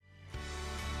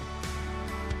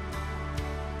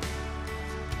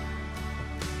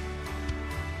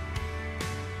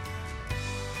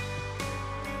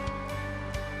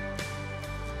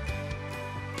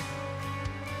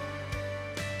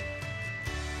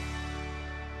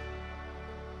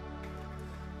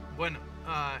Bueno,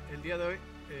 el día de hoy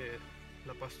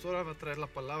la pastora va a traer la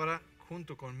palabra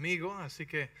junto conmigo, así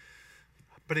que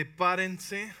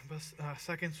prepárense,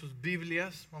 saquen sus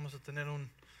Biblias, vamos a tener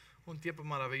un tiempo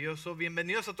maravilloso.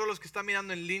 Bienvenidos a todos los que están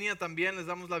mirando en línea también, les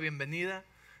damos la bienvenida.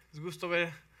 Es gusto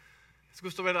ver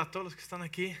a todos los que están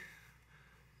aquí.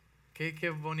 Qué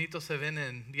bonito se ven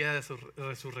en día de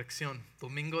resurrección,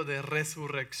 domingo de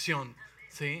resurrección,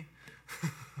 ¿sí?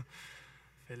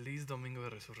 Feliz domingo de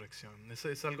resurrección. Eso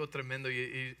es algo tremendo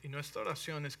y nuestra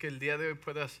oración es que el día de hoy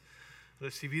puedas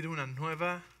recibir una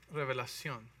nueva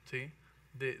revelación, ¿sí?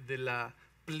 De la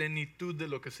plenitud de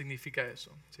lo que significa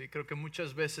eso, ¿sí? Creo que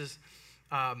muchas veces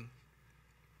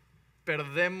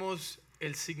perdemos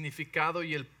el significado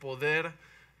y el poder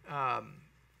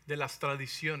de las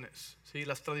tradiciones, ¿sí?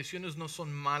 Las tradiciones no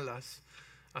son malas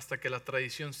hasta que la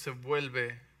tradición se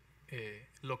vuelve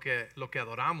lo que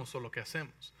adoramos o lo que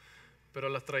hacemos. Pero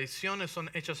las tradiciones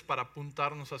son hechas para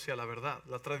apuntarnos hacia la verdad.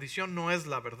 La tradición no es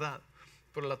la verdad,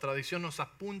 pero la tradición nos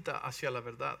apunta hacia la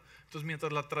verdad. Entonces,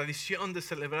 mientras la tradición de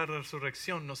celebrar la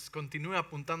resurrección nos continúa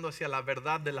apuntando hacia la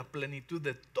verdad de la plenitud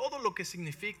de todo lo que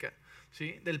significa,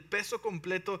 ¿sí? Del peso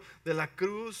completo de la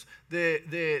cruz,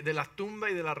 de la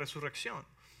tumba y de la resurrección.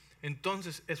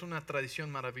 Entonces es una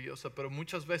tradición maravillosa, pero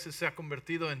muchas veces se ha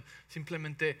convertido en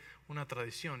simplemente una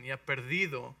tradición y ha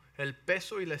perdido el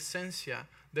peso y la esencia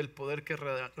del poder que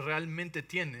realmente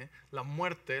tiene la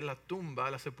muerte, la tumba,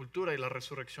 la sepultura y la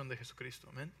resurrección de Jesucristo.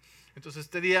 ¿Amén? Entonces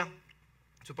este día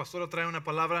su pastor trae una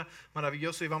palabra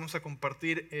maravillosa y vamos a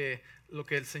compartir lo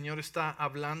que el Señor está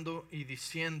hablando y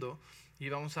diciendo, y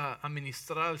vamos a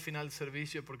ministrar al final del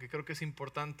servicio, porque creo que es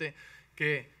importante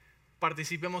que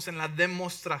participemos en la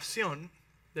demostración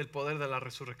del poder de la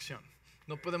resurrección.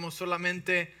 No podemos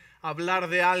solamente hablar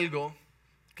de algo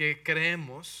que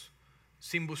creemos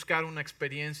sin buscar una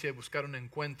experiencia y buscar un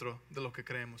encuentro de lo que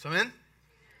creemos. Amén.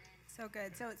 So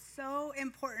good. So it's so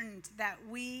important that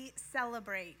we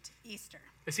celebrate Easter.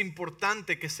 Es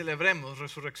importante que celebremos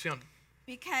resurrección.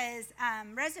 Because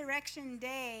Resurrection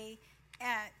Day,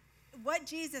 what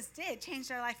Jesus did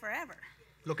changed our life forever.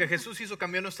 Lo que Jesús hizo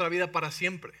cambió nuestra vida para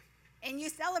siempre. And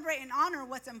you celebrate and honor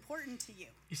what's important to you.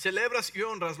 Y celebras y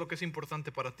honras lo que es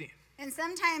importante para ti. And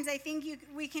sometimes I think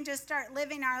we can just start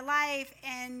living our life,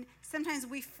 and sometimes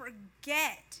we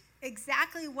forget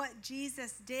exactly what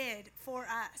Jesus did for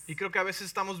us. Y creo que a veces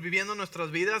estamos viviendo nuestras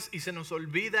vidas y se nos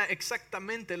olvida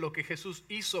exactamente lo que Jesús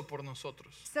hizo por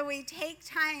nosotros. So we take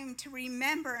time to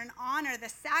remember and honor the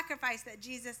sacrifice that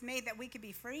Jesus made that we could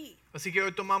be free. Así que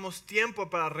hoy tomamos tiempo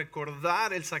para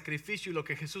recordar el sacrificio y lo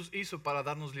que Jesús hizo para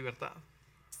darnos libertad.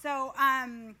 So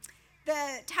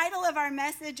the title of our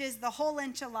message is The Whole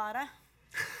Enchilada.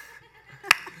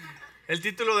 El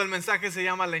título del mensaje se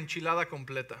llama La Enchilada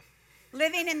completa.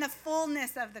 Living in the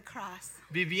fullness of the cross.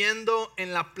 Viviendo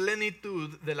en la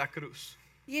plenitud de la cruz.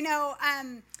 You know,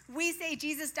 we say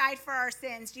Jesus died for our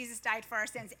sins, Jesus died for our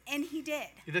sins, and he did.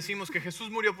 Y decimos que Jesús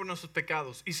murió por nuestros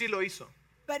pecados, y sí lo hizo.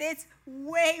 But it's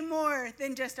way more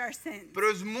than just our sins. Pero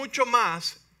es mucho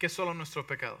más que solo nuestro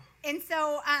pecado. And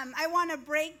so I want to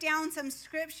break down some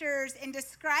scriptures and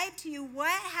describe to you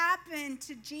what happened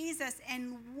to Jesus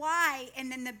and why,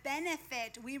 and then the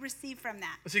benefit we receive from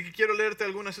that. Así que quiero leerte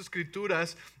algunas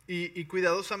escrituras y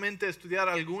cuidadosamente estudiar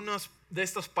algunas de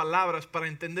estas palabras para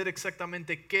entender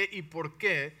exactamente qué y por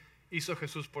qué hizo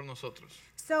Jesús por nosotros.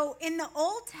 So in the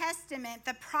Old Testament,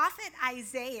 the prophet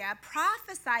Isaiah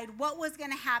prophesied what was going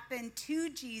to happen to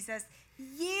Jesus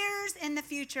years in the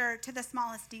future to the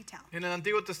smallest detail. En el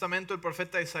Antiguo Testamento, el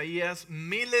profeta Isaías,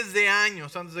 miles de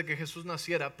años antes de que Jesús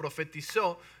naciera,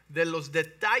 profetizó de los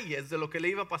detalles de lo que le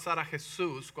iba a pasar a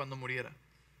Jesús cuando muriera.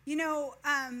 You know,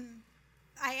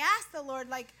 I asked the Lord,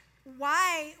 like,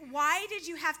 why did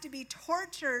you have to be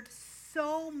tortured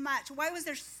so much? Why was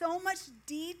there so much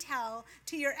detail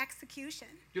to your execution?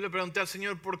 Yo le pregunté al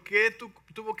Señor, ¿por qué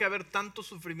tuvo que haber tanto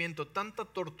sufrimiento, tanta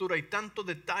tortura y tanto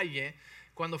detalle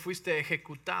cuando fuiste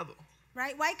ejecutado?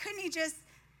 Right? Why couldn't he just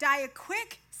die a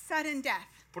quick, sudden death?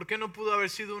 ¿Por qué no pudo haber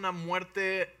sido una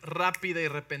muerte rápida y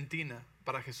repentina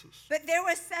para Jesús? But there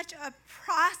was such a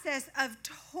process of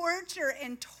torture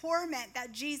and torment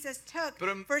that Jesus took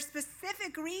for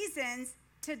specific reasons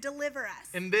to deliver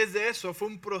us. En vez de eso, fue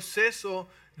un proceso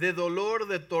de dolor,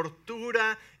 de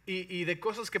tortura y de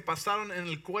cosas que pasaron en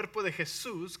el cuerpo de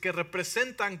Jesús que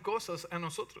representan cosas a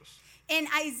nosotros. And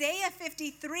Isaiah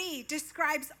 53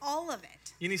 describes all of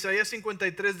it. Y en Isaías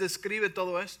 53 describe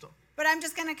todo esto. But I'm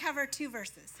just going to cover 2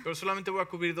 verses. Pero solamente voy a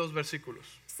cubrir 2 versículos.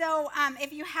 So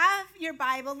if you have your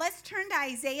Bible, let's turn to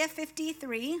Isaiah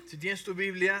 53. Si tienes tu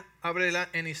Biblia, ábrela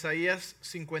en Isaías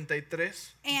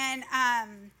 53.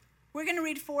 And We're going to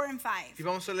read 4 and 5. Y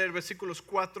vamos a leer versículos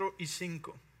 4 y 5. You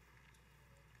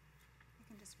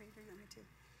can just read or you want me to?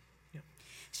 Yeah.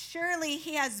 Surely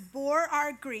he has bore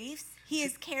our griefs, he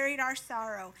has carried our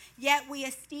sorrow, yet we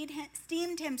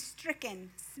esteemed him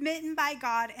stricken, smitten by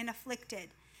God, and afflicted.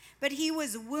 But he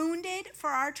was wounded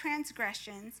for our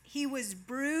transgressions, he was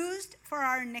bruised for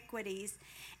our iniquities,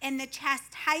 and the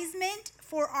chastisement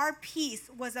for our peace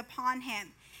was upon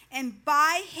him, and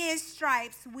by his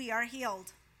stripes we are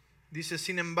healed. Dice,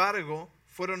 sin embargo,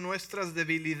 fueron nuestras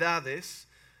debilidades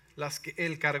las que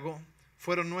él cargó,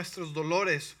 fueron nuestros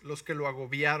dolores los que lo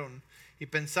agobiaron, y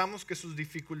pensamos que sus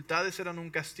dificultades eran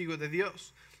un castigo de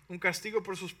Dios, un castigo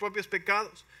por sus propios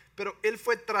pecados, pero él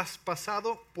fue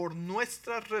traspasado por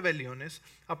nuestras rebeliones,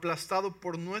 aplastado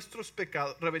por nuestros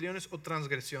pecados, rebeliones o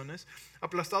transgresiones,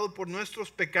 aplastado por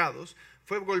nuestros pecados,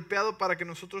 fue golpeado para que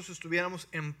nosotros estuviéramos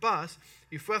en paz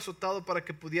y fue azotado para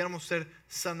que pudiéramos ser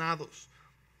sanados.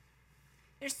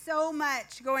 There's so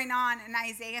much going on in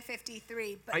Isaiah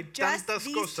 53, Hay but just tantas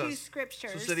these two cosas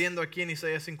scriptures, sucediendo aquí en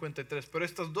Isaías 53, pero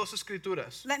estas dos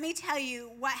escrituras, let me tell you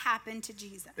what happened to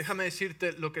Jesus. déjame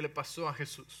decirte lo que le pasó a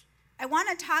Jesús. I want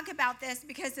to talk about this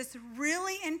because it's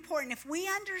really important. If we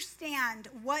understand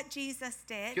what Jesus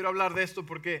did, Quiero hablar de esto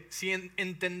porque si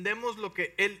entendemos lo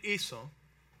que él hizo,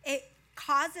 it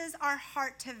causes our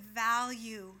heart to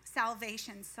value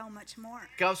salvation so much more.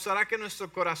 causará que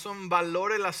nuestro corazón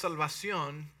valore la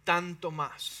salvación tanto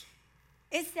más.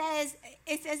 It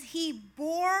says he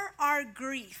bore our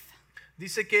grief.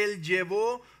 Dice que él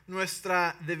llevó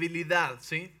nuestra debilidad,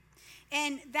 ¿sí?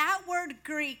 And that word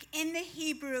Greek in the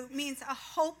Hebrew means a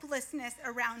hopelessness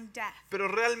around death. Pero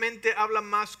realmente habla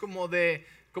más como de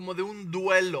un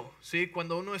duelo, ¿sí?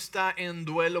 Cuando uno está en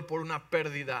duelo por una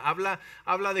pérdida.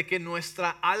 Habla de que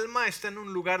nuestra alma está en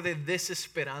un lugar de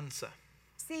desesperanza.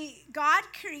 See, God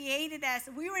created us.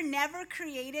 We were never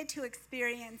created to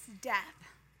experience death.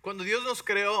 Cuando Dios nos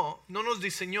creó, no nos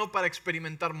diseñó para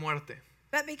experimentar muerte.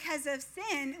 But because of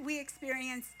sin, we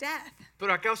experience death.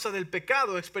 Pero a causa del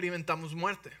pecado experimentamos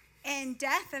muerte. And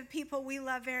death of people we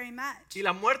love very much. Y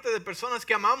la muerte de personas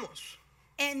que amamos.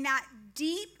 And that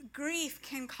deep grief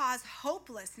can cause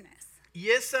hopelessness. Y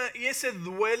ese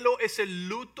duelo, ese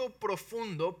luto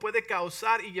profundo puede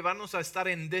causar y llevarnos a estar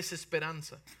en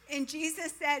desesperanza. And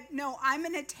Jesus said, no, I'm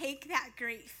going to take that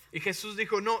grief. Y Jesús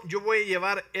dijo, no, yo voy a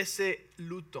llevar ese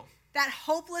luto. That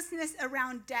hopelessness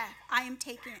around death, I am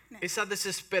taking it. Esa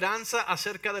desesperanza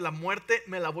acerca de la muerte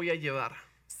me la voy a llevar.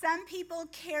 Some people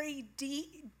carry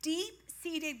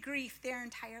deep-seated grief their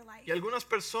entire life. Y algunas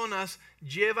personas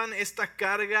llevan esta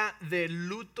carga de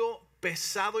luto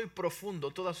pesado y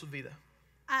profundo toda su vida.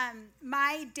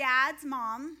 My dad's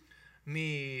mom,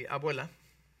 Mi abuela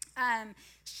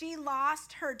she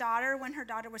lost her daughter when her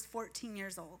daughter was 14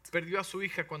 years old. perdió a su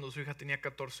hija cuando su hija tenía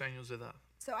 14 años de edad.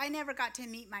 So I never got to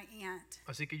meet my aunt.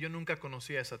 Así que yo nunca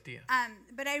conocí a esa tía.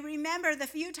 But I remember the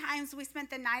few times we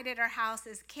spent the night at our house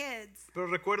as kids. Pero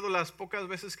recuerdo las pocas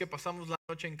veces que pasamos la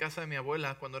noche en casa de mi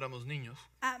abuela cuando éramos niños.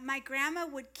 My grandma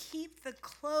would keep the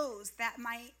clothes that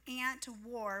my aunt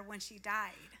wore when she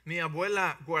died. Mi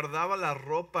abuela guardaba la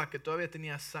ropa que todavía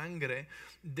tenía sangre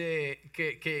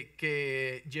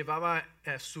que llevaba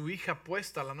su hija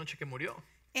puesta la noche que murió.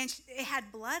 And it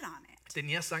had blood on it.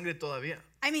 Tenía sangre todavía.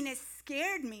 I mean, it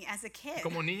scared me as a kid.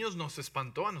 Como niños nos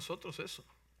espantó a nosotros eso.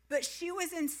 But she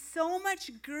was in so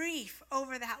much grief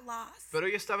over that loss. Pero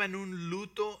ella estaba en un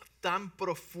luto tan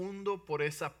profundo por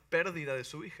esa pérdida de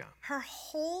su hija. Her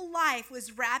whole life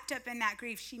was wrapped up in that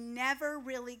grief. She never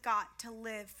really got to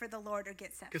live for the Lord or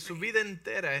get set Que su free. vida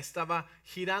entera estaba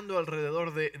girando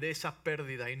alrededor de esa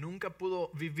pérdida y nunca pudo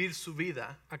vivir su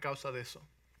vida a causa de eso.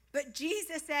 But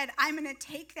Jesus said, I'm going to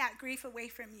take that grief away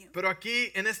from you. Pero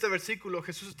aquí en este versículo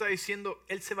Jesús está diciendo,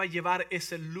 Él se va a llevar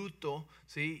ese luto,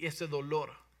 ¿sí? Ese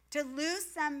dolor. To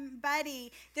lose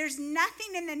somebody, there's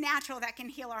nothing in the natural that can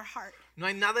heal our heart. No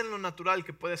hay nada en lo natural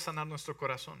que puede sanar nuestro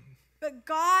corazón. But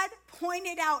God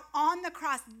pointed out on the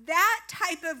cross that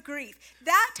type of grief,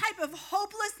 that type of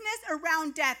hopelessness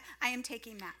around death. I am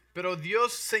taking that. Pero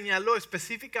Dios señaló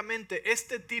específicamente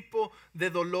este tipo de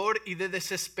dolor y de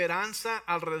desesperanza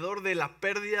alrededor de la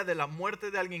pérdida, de la muerte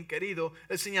de alguien querido.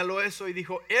 Él señaló eso y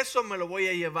dijo, eso me lo voy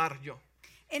a llevar yo.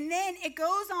 And then it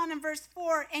goes on in verse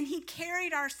 4, and he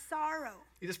carried our sorrow.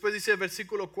 Y después dice el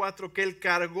versículo 4 que Él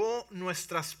cargó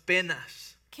nuestras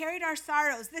penas. Carried our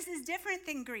sorrows. This is different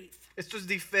than grief. Esto es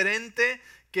diferente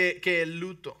que el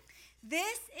luto.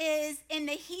 This is, in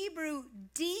the Hebrew,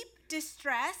 deep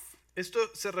distress. Esto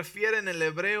se refiere en el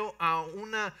hebreo a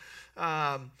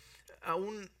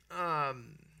Agony.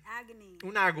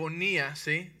 una agonía,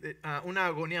 ¿sí? Una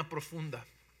agonía profunda.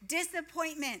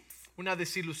 Disappointments. una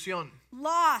desilusión,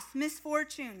 loss,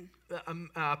 misfortune.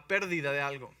 pérdida de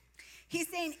algo. He's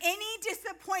saying any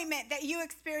disappointment that you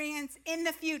experience in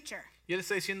the future. Y él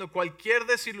está diciendo cualquier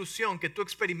desilusión que tú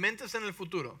experimentes en el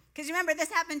futuro. Because remember, this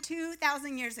happened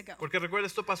 2,000 years ago. Porque recuerda,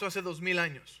 esto pasó hace 2000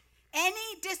 años.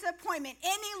 Any disappointment,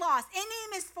 any loss, any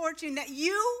misfortune that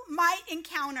you might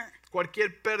encounter.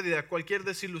 Cualquier pérdida, cualquier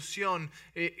desilusión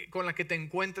con la que te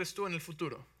encuentres tú en el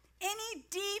futuro. Any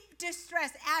deep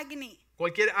distress, agony.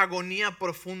 Cualquier agonía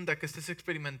profunda que estés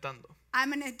experimentando. I'm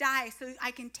going to die so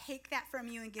I can take that from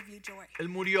you and give you joy. Él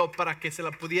murió para que se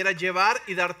la pudiera llevar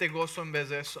y darte gozo en vez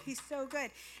de eso. He's so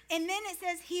good. And then it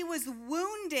says he was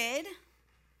wounded.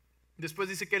 Después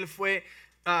dice que él fue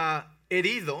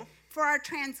herido For our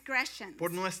transgressions.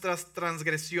 por nuestras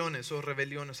transgresiones o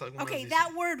rebeliones. Algunas Okay, dicen.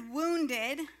 that word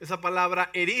wounded Esa palabra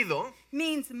herido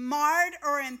means marred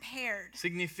or impaired.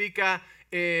 significa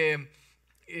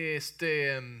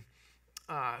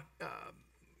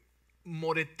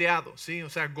moreteado, ¿sí? O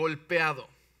sea, golpeado.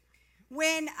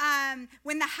 When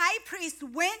the high priest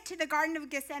went to the Garden of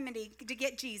Gethsemane to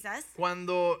get Jesus,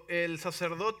 Cuando el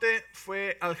sacerdote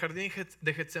fue al jardín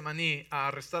de Getsemaní a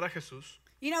arrestar a Jesús,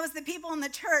 you know, it was the people in the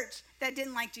church that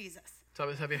didn't like Jesus.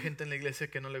 sabes, había gente en la iglesia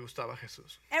que no le gustaba a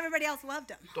Jesús. Everybody else loved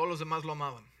him. Todos los demás lo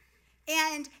amaban.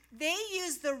 And they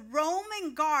used the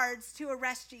Roman guards to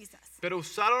arrest Jesus. Pero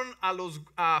usaron a los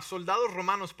soldados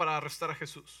romanos para arrestar a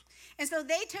Jesús. And so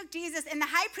they took Jesus, and the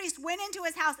high priest went into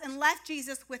his house and left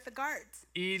Jesus with the guards.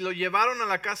 Y lo llevaron a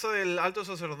la casa del alto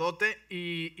sacerdote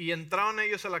y entraron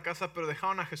ellos a la casa, pero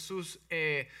dejaron a Jesús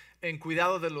en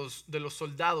cuidado de los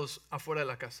soldados afuera de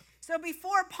la casa. So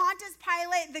before Pontius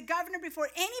Pilate, the governor, before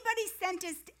anybody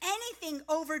sentenced anything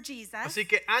over Jesus, Así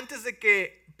que antes de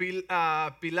que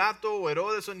Pilato o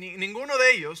Herodes o ninguno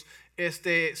de ellos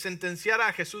sentenciara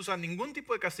a Jesús a ningún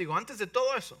tipo de castigo, antes de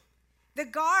todo eso, the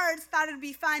guards thought it would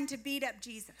be fun to beat up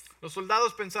Jesus. los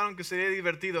soldados pensaron que sería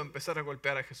divertido empezar a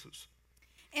golpear a Jesús.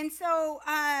 And so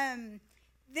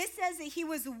this says that he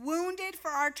was wounded for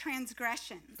our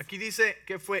transgressions. Aquí dice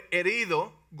que fue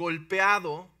herido,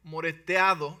 golpeado,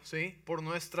 moreteado, ¿sí? Por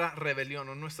nuestra rebelión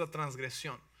o nuestra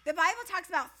transgresión. The Bible talks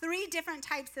about 3 different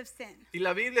types of sin. Y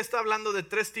la Biblia está hablando de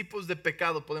 3 tipos de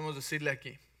pecado, podemos decirle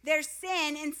aquí. There's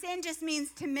sin, and sin just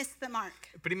means to miss the mark.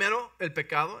 Primero, el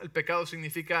pecado. El pecado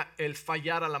significa el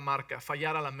fallar a la marca,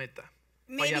 fallar a la meta,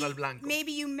 fallar al blanco.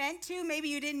 Maybe you meant to, maybe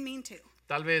you didn't mean to.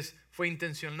 Tal vez fue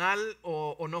intencional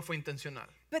o no fue intencional.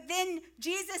 But then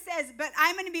Jesus says, but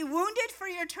I'm going to be wounded for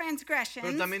your Pero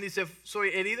transgressions, también dice, soy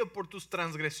herido por tus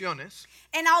transgresiones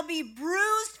and I'll be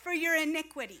bruised for your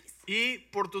iniquities. y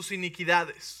por tus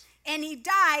iniquidades. And he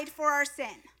died for our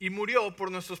sin. Y murió por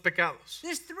nuestros pecados.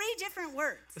 There's 3 different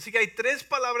words. Así que hay 3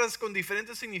 palabras con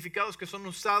diferentes significados que son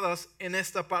usadas en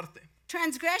esta parte.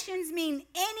 Transgressions mean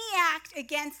any act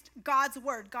against God's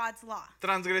word, God's law.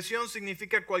 Transgresión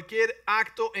significa cualquier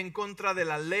acto en contra de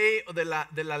la ley o de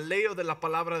la ley o de la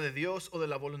palabra de Dios o de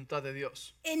la voluntad de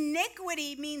Dios.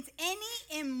 Iniquity means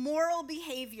any immoral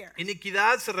behavior.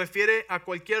 Iniquidad se refiere a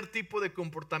cualquier tipo de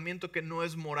comportamiento que no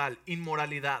es moral,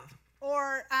 inmoralidad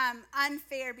Or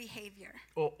unfair behavior.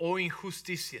 o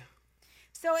injusticia.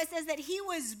 So it says that he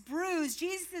was bruised.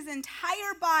 Jesus'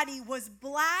 entire body was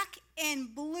black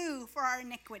and blue for our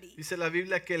iniquity. Dice la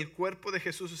Biblia que el cuerpo de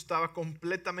Jesús estaba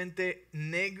completamente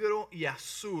negro y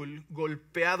azul,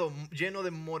 golpeado, lleno de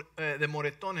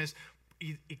moretones,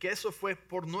 y que eso fue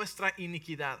por nuestra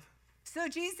iniquidad. So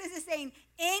Jesus is saying,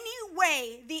 any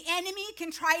way the enemy can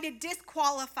try to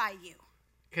disqualify you.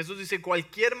 Jesús dice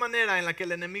cualquier manera en la que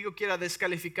el enemigo quiera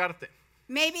descalificarte.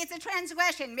 Maybe it's a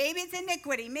transgression, maybe it's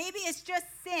iniquity, maybe it's just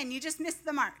sin, you just missed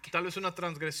the mark. Tal vez una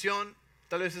transgresión,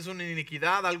 tal vez es una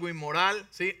iniquidad, algo inmoral,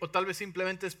 ¿sí? O tal vez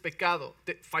simplemente es pecado.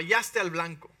 Fallaste al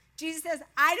blanco. Jesus says,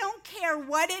 I don't care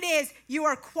what it is, you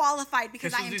are qualified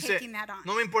because I Jesús am dice, taking that on.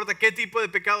 no me importa qué tipo de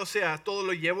pecado sea, todo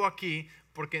lo llevo aquí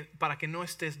para que no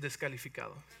estés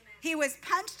descalificado. He was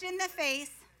punched in the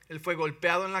face, Él fue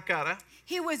golpeado en la cara,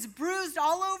 he was bruised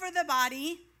all over the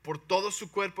body, por todo su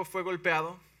cuerpo fue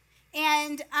golpeado.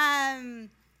 and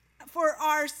for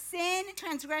our sin,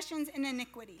 transgressions, and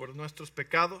iniquity. Por nuestros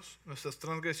pecados, nuestras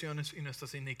transgresiones y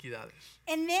nuestras iniquidades.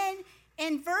 And then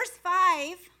in verse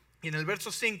 5, Y en el verso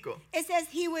 5 it says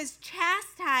he was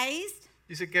chastised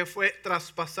dice que fue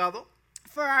traspasado,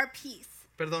 for our peace.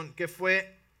 perdón, que fue,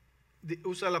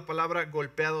 usa la palabra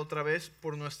golpeado otra vez,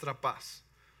 por nuestra paz.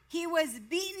 He was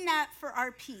beaten up for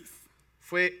our peace.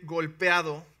 Fue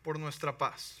golpeado por nuestra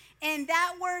paz. And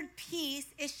that word peace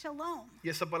is shalom. Y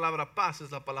esa palabra paz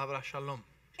es la palabra shalom.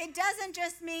 It doesn't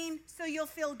just mean so you'll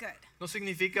feel good. No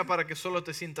significa para que solo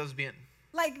te sientas bien.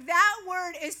 Like that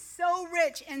word is so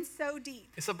rich and so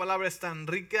deep. Esa palabra es tan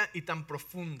rica y tan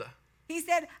profunda. He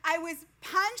said, I was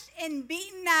punched and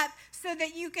beaten up so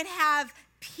that you could have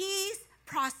peace,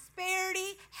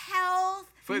 prosperity, health,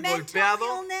 mental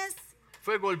illness.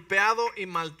 Fue golpeado y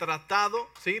maltratado,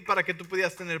 ¿sí? Para que tú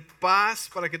pudieras tener paz,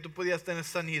 para que tú pudieras tener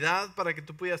sanidad, para que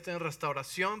tú pudieras tener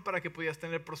restauración, para que pudieras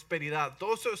tener prosperidad.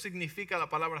 Todo eso significa la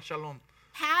palabra shalom.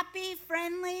 Happy,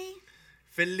 friendly.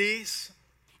 Feliz.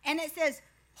 And it says,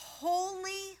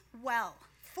 wholly well,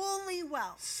 fully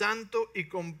well. Santo y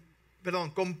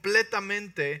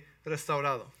completamente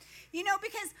restaurado. You know,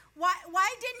 because why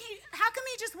didn't he, how come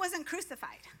he just wasn't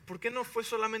crucified? ¿Por qué no fue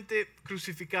solamente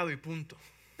crucificado y punto?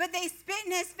 But they spit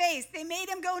in his face. They made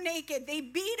him go naked. They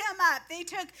beat him up. They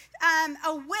took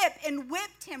a whip and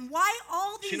whipped him. Why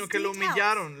all these Sino que details? lo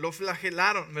humillaron, lo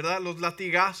flagelaron, ¿verdad? Los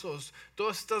latigazos,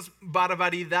 todas estas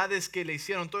barbaridades que le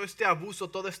hicieron, todo este abuso,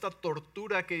 toda esta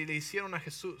tortura que le hicieron a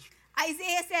Jesús.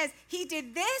 Isaiah says, he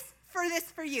did this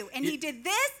for you. And he did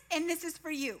this, and this is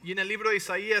for you. Y en el libro de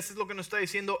Isaías es lo que nos está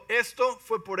diciendo, esto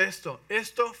fue por esto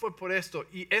fue esto,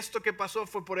 y esto que pasó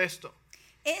fue por esto.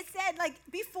 It said, like,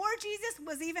 before Jesus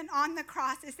was even on the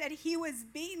cross, it said he was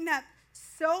beaten up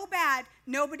so bad,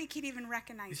 nobody could even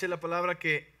recognize him. Dice la palabra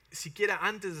que siquiera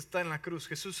antes de estar en la cruz,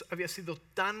 Jesús había sido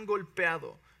tan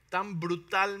golpeado, tan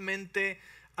brutalmente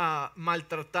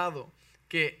maltratado,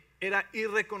 que era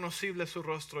irreconocible su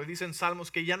rostro. Y dicen Salmos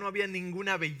que ya no había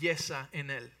ninguna belleza en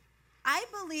él. I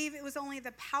believe it was only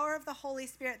the power of the Holy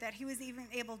Spirit that he was even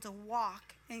able to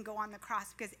walk and go on the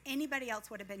cross, because anybody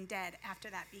else would have been dead after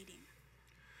that beating.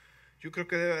 Yo creo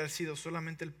que debe haber sido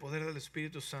solamente el poder del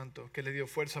Espíritu Santo que le dio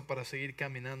fuerza para seguir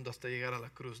caminando hasta llegar a la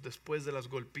cruz después de las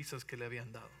golpizas que le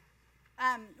habían dado.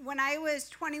 When I was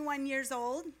 21 years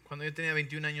old, Cuando yo tenía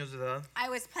 21 años de edad, I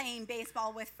was playing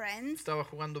baseball with friends. estaba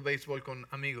jugando béisbol con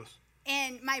amigos.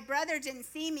 And my brother didn't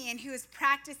see me, and he was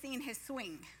practicing his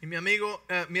swing. Y mi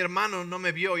hermano no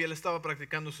me vio y él estaba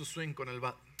practicando su swing con el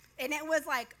bat. And it was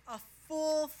like a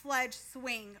full-fledged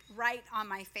swing right on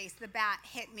my face. The bat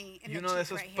hit me in Y the una de cheek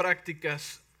esas right here.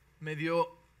 prácticas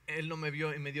él no me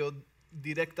vio y me dio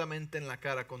directamente en la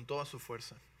cara con toda su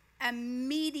fuerza.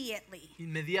 Immediately,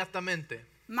 Inmediatamente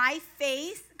my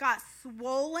face got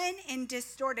swollen and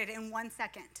distorted in 1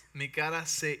 second. mi cara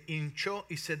se hinchó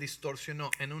y se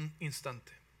distorsionó en un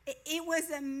instante. It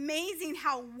was amazing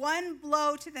how one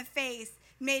blow to the face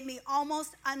made me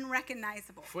almost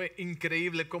unrecognizable. Fue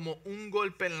increíble como un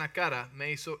golpe en la cara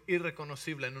me hizo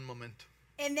irreconocible en un momento.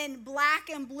 And then black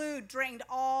and blue drained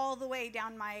all the way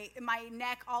down my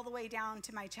neck, all the way down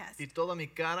to my chest. Y toda mi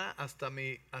cara hasta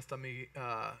mi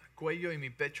cuello y mi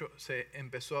pecho se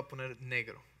empezó a poner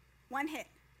negro One hit.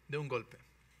 de un golpe.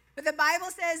 But the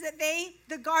Bible says that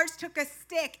the guards took a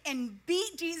stick and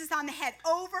beat Jesus on the head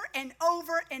over and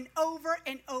over and over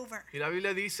and over. Y la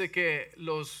Biblia dice que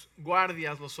los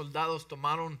guardias, los soldados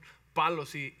tomaron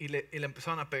palos y le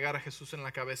empezaron a pegar a Jesús en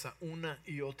la cabeza una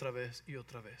y otra vez y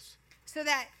otra vez. So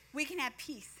that we can have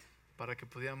peace Para que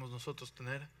pudiéramos nosotros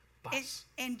tener paz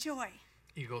and joy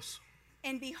y gozo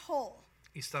and be whole.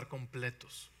 y estar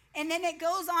completos. And then it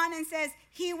goes on and says,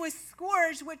 he was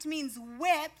scourged, which means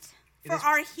whipped, for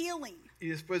our healing. Y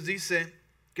después dice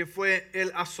que fue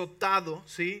el azotado,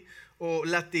 ¿sí? O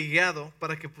latigado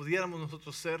para que pudiéramos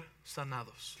nosotros ser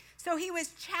sanados. So he was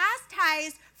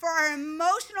chastised for our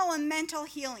emotional and mental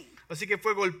healing. Así que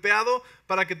fue golpeado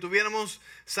para que tuviéramos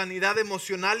sanidad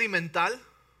emocional y mental.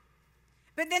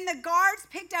 But then the guards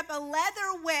picked up a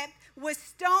leather whip with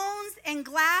stones and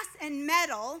glass and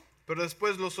metal. Pero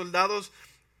después los soldados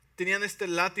tenían este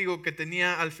látigo que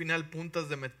tenía al final puntas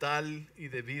de metal y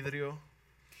de vidrio.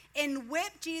 And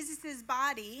whipped Jesus'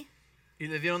 body. Y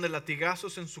le dieron de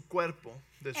latigazos en su cuerpo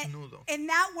desnudo. And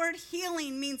that word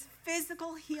healing means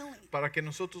physical healing. Para que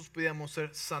nosotros pudiéramos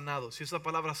ser sanados. Y esa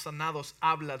palabra sanados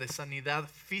habla de sanidad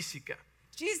física.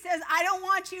 Jesus says, I don't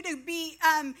want you to be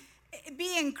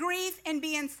in grief and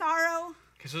be in sorrow.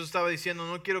 Jesús estaba diciendo,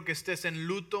 no quiero que estés en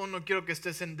luto, no quiero que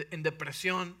estés en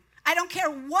depresión. I don't care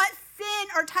what sin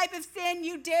or type of sin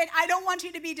you did. I don't want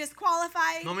you to be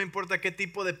disqualified. No me importa qué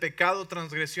tipo de pecado,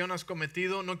 transgresión has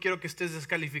cometido. No quiero que estés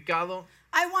descalificado.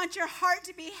 I want your heart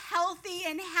to be healthy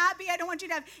and happy. I don't want you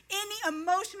to have any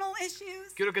emotional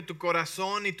issues. Quiero que tu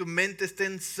corazón y tu mente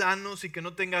estén sanos y que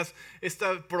no tengas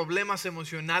estos problemas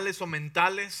emocionales o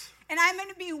mentales. And I'm going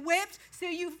to be whipped so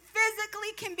you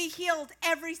physically can be healed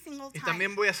every single Y time.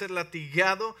 también voy a ser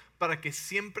latigado para que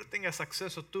siempre tengas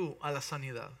acceso tú a la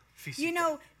sanidad física. You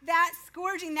know, that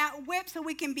scourging, that whip so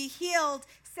we can be healed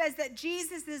says that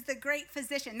Jesus is the great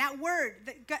physician. That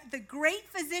word, the great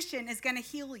physician is going to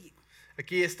heal you.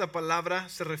 Aquí esta palabra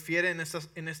se refiere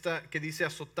en esta que dice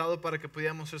azotado para que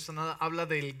pudiéramos ser sanados. Habla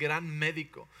del gran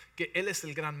médico, que Él es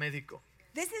el gran médico.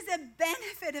 This is a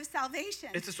benefit of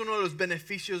salvation. Este es uno de los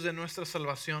beneficios de nuestra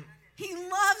salvación. He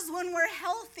loves when we're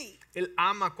healthy. Él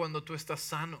ama cuando tú estás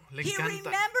sano, le He encanta.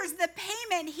 remembers the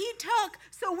payment he took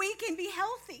so we can be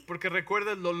healthy. Porque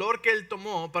recuerda el dolor que Él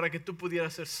tomó para que tú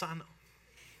pudieras ser sano.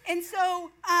 And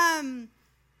so,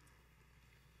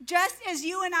 just as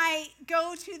you and I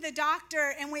go to the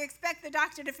doctor and we expect the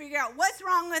doctor to figure out what's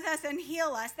wrong with us and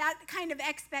heal us, that kind of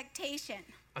expectation.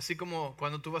 Así como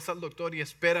cuando tú vas al doctor y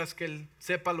esperas que Él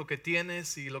sepa lo que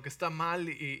tienes y lo que está mal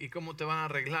y cómo te van a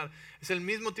arreglar. Es el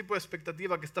mismo tipo de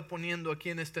expectativa que está poniendo aquí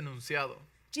en este enunciado.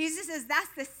 Jesus says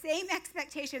that's the same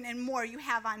expectation and more you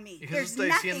have on me. Y Jesús There's está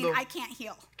nothing diciendo, I can't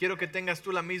heal. Quiero que tengas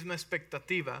tú la misma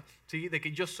expectativa, ¿sí? De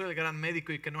que yo soy el gran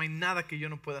médico y que no hay nada que yo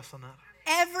no pueda sanar.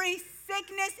 Every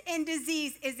sickness and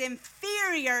disease is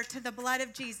inferior to the blood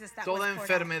of Jesus that Toda was poured out.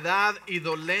 enfermedad y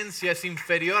dolencia es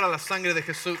inferior a la sangre de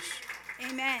Jesús.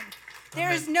 Amen.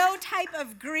 There is no type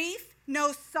of grief,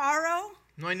 no sorrow,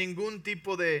 No hay ningún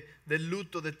tipo de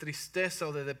luto, de tristeza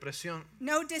o de depresión,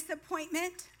 no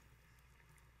disappointment.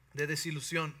 de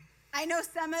desilusión. I know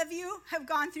some of you have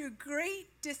gone through great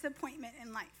disappointment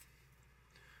in life.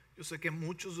 Yo sé que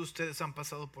muchos de ustedes han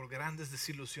pasado por grandes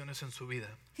desilusiones en su vida.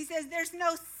 He says there's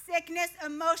no sickness,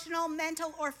 emotional,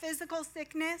 mental, or physical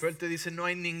sickness Pero Él te dice, no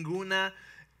hay ninguna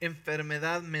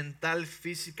enfermedad mental,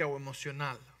 física o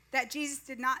emocional that Jesus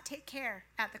did not take care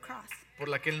at the cross. por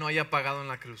la que Él no haya pagado en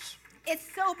la cruz. It's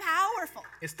so powerful.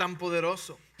 Es tan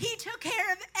poderoso. He took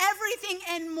care of everything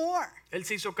and more. Él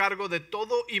se hizo cargo de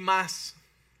todo y más.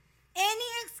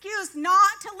 Any excuse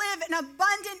not to live an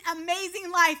abundant, amazing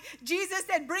life, Jesus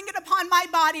said, bring it upon my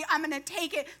body. I'm going to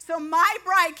take it so my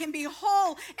bride can be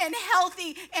whole and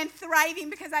healthy and thriving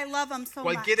because I love him so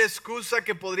much. Cualquier excusa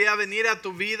que podría venir a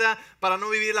tu vida para no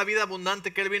vivir la vida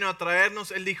abundante que Él vino a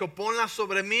traernos, Él dijo, ponla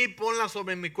sobre mí, ponla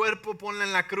sobre mi cuerpo, ponla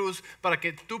en la cruz para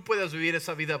que tú puedas vivir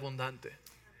esa vida abundante.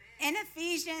 In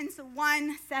Ephesians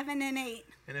 1, 7 and 8,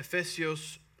 En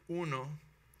Efesios 1,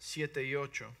 7 y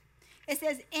 8. it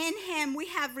says, in him we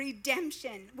have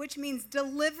redemption, which means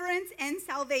deliverance and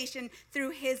salvation through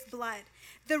his blood.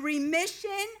 The remission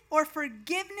or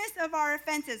forgiveness of our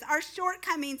offenses, our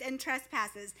shortcomings and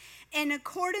trespasses, in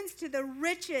accordance to the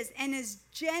riches and his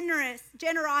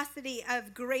generosity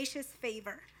of gracious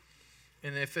favor.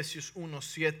 En Efesios 1,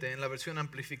 7, en la versión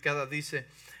amplificada dice,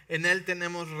 en Él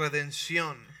tenemos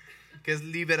redención, que es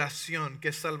liberación, que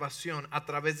es salvación a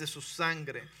través de su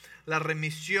sangre, la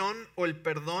remisión o el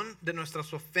perdón de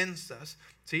nuestras ofensas,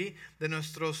 ¿sí? De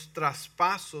nuestros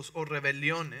traspasos o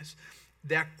rebeliones,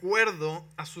 de acuerdo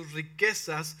a sus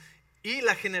riquezas y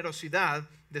la generosidad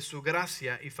de su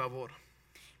gracia y favor.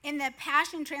 In the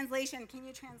Passion Translation, can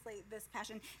you translate this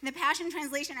Passion? In the Passion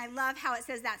Translation, I love how it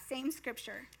says that same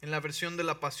scripture. En la versión de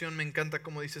la Pasión me encanta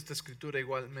como dice esta escritura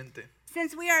igualmente.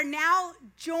 Since we are now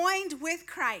joined with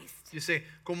Christ, Dice,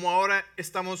 como ahora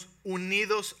estamos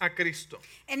unidos a Cristo.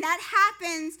 and that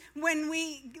happens when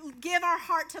we give our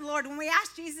heart to the Lord, when we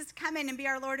ask Jesus to come in and be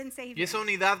our Lord and Y Savior. esa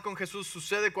unidad con Jesús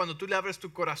sucede cuando tú le abres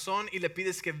tu corazón y le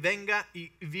pides que venga y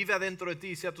viva dentro de ti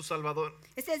y sea tu Salvador.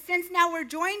 It says, since now we're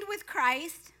joined with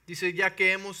Christ, Dice, ya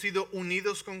que hemos sido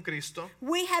unidos con Cristo,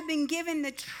 we have been given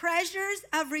the treasures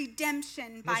of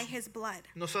redemption by his blood.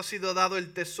 nos ha sido dado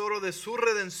el tesoro de su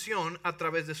redención a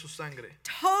través de su sangre.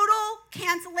 Total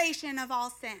cancellation of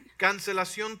all sin.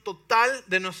 Cancelación total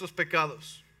de nuestros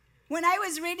pecados. When I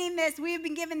was reading this, we've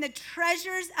been given the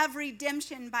treasures of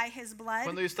redemption by his blood.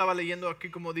 Cuando yo estaba leyendo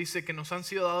aquí como dice que nos han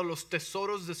sido dados los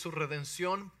tesoros de su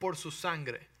redención por su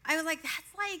sangre. I was like,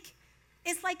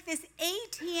 it's like this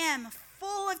ATM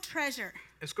full of treasure.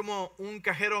 Es como un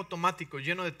cajero automático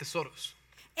lleno de tesoros.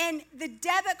 And the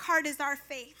debit card is our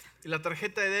faith. Y la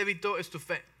tarjeta de débito es tu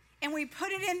fe. And we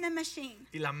put it in the machine.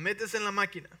 Y la metes en la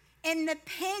máquina. And the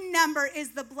PIN number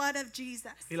is the blood of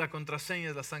Jesus. Y la contraseña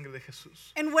es la sangre de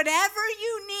Jesús. And whatever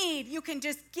you need, you can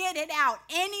just get it out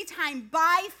anytime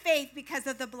by faith because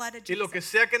of the blood of Y lo que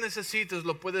Jesus. sea que necesites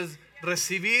lo puedes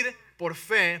recibir por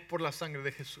fe por la sangre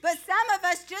de Jesús. But some of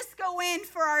us just go in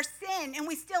for our sin and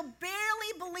we still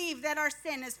barely believe that our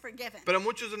sin is forgiven. Pero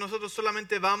muchos de nosotros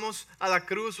solamente vamos a la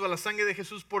cruz o a la sangre de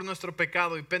Jesús por nuestro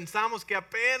pecado y pensamos que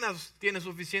apenas tiene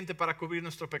suficiente para cubrir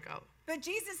nuestro pecado. But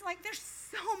Jesus is like, there's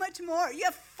so much more. You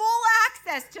have full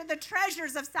access to the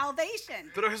treasures of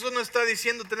salvation. Pero Jesús nos está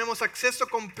diciendo, tenemos acceso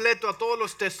completo a todos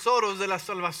los tesoros de la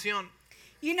salvación.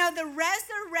 You know, the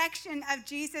resurrection of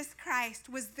Jesus Christ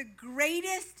was the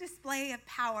greatest display of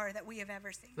power that we have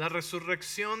ever seen. La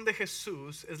resurrección de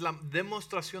Jesús es la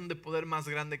demostración de poder más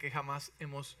grande que jamás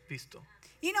hemos visto.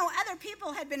 You know, other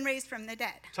people had been raised from the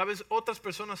dead. ¿Sabes? Otras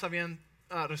personas habían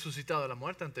resucitado de la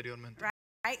muerte anteriormente.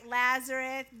 Right?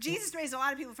 Lazarus. Jesus raised a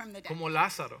lot of people from the dead. Como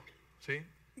Lázaro, ¿sí?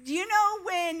 Do you know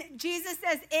when Jesus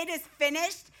says it is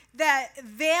finished, the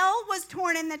veil was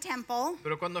torn in the temple.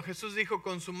 Pero cuando Jesús dijo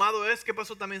consumado es, ¿qué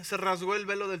pasó? También se rasgó el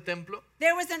velo del templo.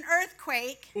 There was an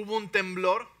earthquake. Hubo un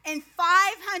temblor. And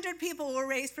 500 people were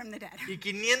raised from the dead. Y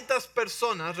 500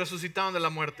 personas resucitaron de la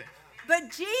muerte. But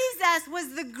Jesus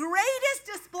was the greatest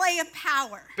display of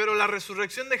power. Pero la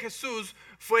resurrección de Jesús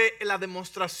fue la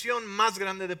demostración más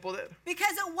grande de poder.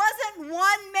 Because it wasn't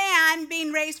one man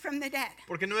being raised from the dead.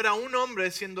 Porque no era un hombre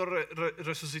siendo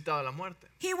resucitado de la muerte.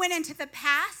 He went into the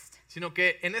past. Sino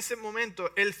que en ese momento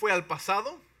él fue al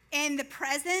pasado. And the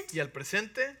present. Y al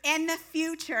presente. And the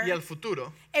future. Y al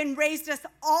futuro. And raised us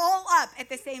all up at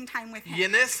the same time with him. Y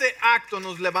en ese acto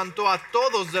nos levantó a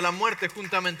todos de la muerte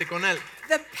juntamente con él.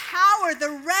 The power, the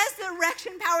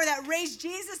resurrection power that raised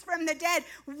Jesus from the dead,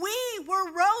 we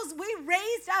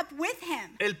raised up with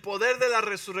him. El poder de la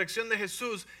resurrección de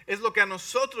Jesús es lo que a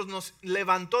nosotros nos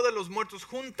levantó de los muertos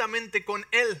juntamente con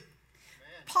él.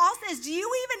 Paul says, do you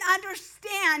even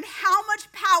understand how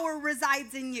much power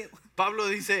resides in you? Pablo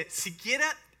dice, siquiera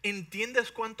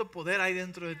entiendes cuánto poder hay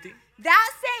dentro de ti. That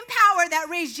same power that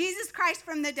raised Jesus Christ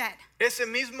from the dead Ese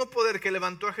mismo poder que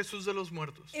levantó a Jesús de los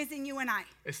muertos is in you and I.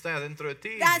 está dentro de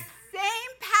ti. That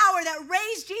same power that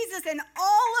raised Jesus and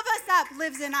all of us up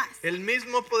lives in us. El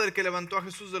mismo poder que levantó a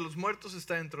Jesús de los muertos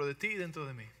está dentro de ti y dentro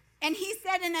de mí. And he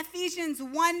said in Ephesians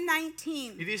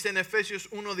 1:19, Y dice en Efesios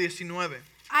 1:19,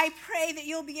 I pray that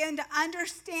you'll begin to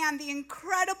understand the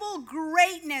incredible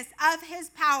greatness of his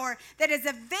power that is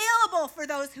available for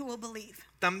those who will believe.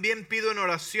 también pido en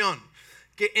oración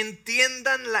que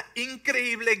entiendan la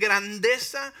increíble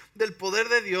grandeza del poder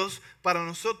de Dios para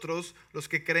nosotros los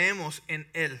que creemos en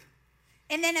él.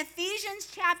 And then Ephesians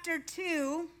chapter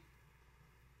 2,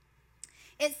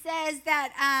 it says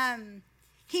that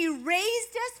he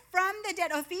raised us from the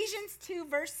dead. Ephesians 2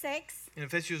 verse 6. En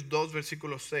Efesios 2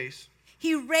 versículo 6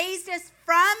 He raised us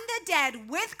from the dead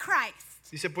with Christ.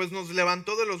 dice, pues nos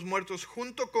levantó de los muertos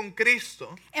junto con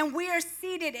Cristo And we are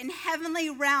seated in heavenly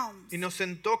realms. y nos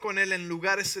sentó con él en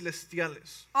lugares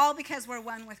celestiales, All because we're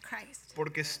one with Christ.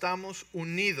 porque estamos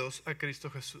unidos a Cristo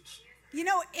Jesús. You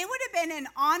know, it would have been an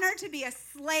honor to be a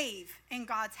slave in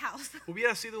God's house.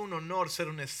 Hubiera sido un honor ser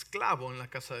un esclavo en la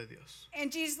casa de Dios.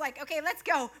 And Jesus like, okay, let's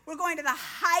go. We're going to the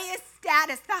highest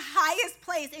status, the highest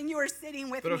place, and you are sitting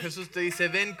with Pero me. Jesús te dice,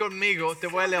 ven conmigo, te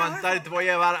voy a levantar y te voy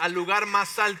a llevar al lugar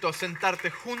más alto, a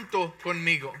sentarte junto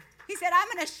conmigo. He said, I'm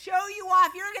going to show you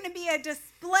off. You're going to be a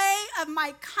display of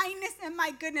my kindness and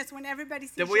my goodness when everybody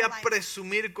sees Te voy your a life.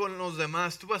 presumir con los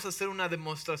demás. Tú vas a hacer una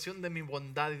demostración de mi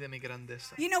bondad y de mi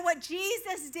grandeza. You know what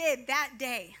Jesus did that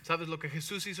day? ¿Sabes lo que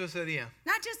Jesús hizo ese día?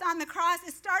 Not just on the cross,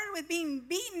 it started with being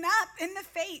beaten up in the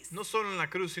face, No solo en la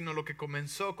cruz, sino lo que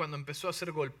comenzó cuando empezó a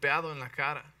ser golpeado en la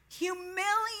cara,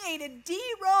 humiliated,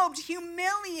 derobed,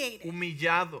 humiliated.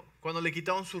 humillado, cuando le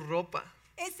quitaron su ropa.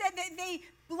 It said that they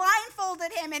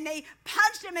blindfolded him and they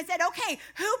punched him and said, okay,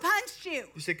 who punched you?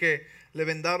 Dice que le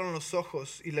vendaron los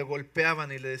ojos y le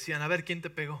golpeaban y le decían, a ver, ¿quién te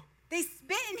pegó? They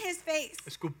spit in his face.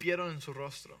 Escupieron en su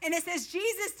rostro. And it says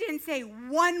Jesus didn't say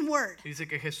one word Y dice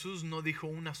que Jesús no dijo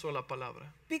una sola palabra,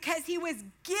 because he was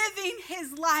giving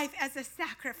his life as a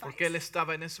sacrifice. porque él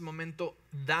estaba en ese momento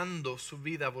dando su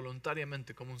vida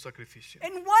voluntariamente como un sacrificio.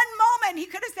 In one moment, he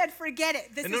could have said, forget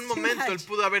it. This En is un too momento él much.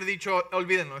 pudo haber dicho,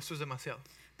 olvídenlo, esto es demasiado.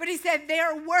 But he said, they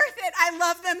are worth it. I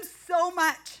love them so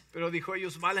much. Pero dijo,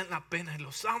 ellos valen la pena y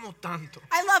los amo tanto,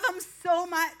 I love them so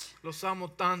much. los amo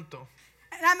tanto,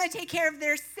 And I'm going to take care of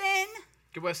their sin,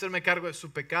 que voy a hacerme cargo de su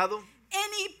pecado.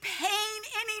 any pain,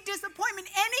 any disappointment,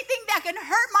 anything that can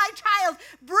hurt my child.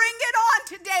 Bring it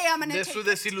on today. I'm going to De take su it.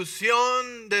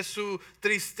 desilusión, de su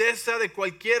tristeza, de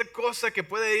cualquier cosa que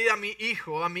pueda ir a mi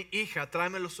hijo, a mi hija,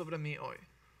 tráemelo sobre mí hoy.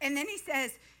 And then he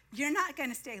says, you're not going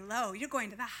to stay low. You're going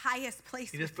to the highest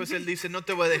place Y with después me. él dice, no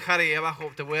te voy a dejar ahí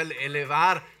abajo, te voy a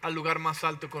elevar al lugar más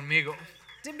alto conmigo,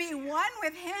 To be one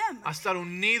with him. a estar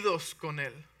unidos con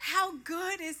él. How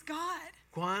good is God?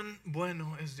 Cuán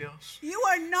bueno es Dios. You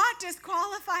are not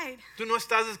disqualified. Tú no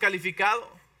estás descalificado.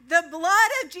 The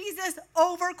blood of Jesus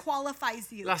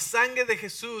overqualifies you. La sangre de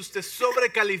Jesús te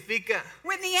sobrecalifica.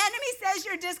 When the enemy says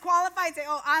you're disqualified, say,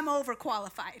 oh, I'm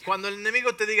overqualified. Cuando el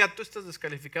enemigo te diga, tú estás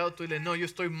descalificado, tú dile, no, yo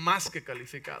estoy más que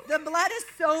calificado. The blood is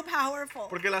so powerful.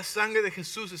 Porque la sangre de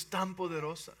Jesús es tan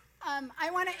poderosa. I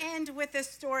want to end with this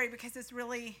story because it's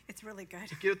really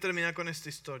good. Y quiero terminar con esta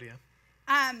historia.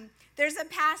 There's a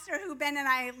pastor who Ben and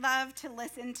I love to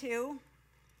listen to,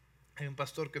 Hay un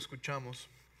pastor que escuchamos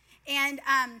and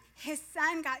his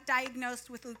son got diagnosed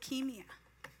with leukemia.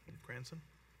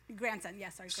 Grandson,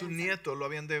 yes, sorry, Su grandson. nieto lo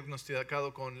habían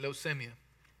diagnosticado con leucemia.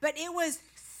 But it was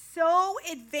so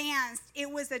advanced, it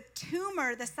was a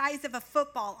tumor the size of a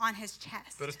football on his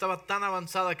chest. Pero estaba tan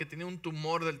avanzada que tenía un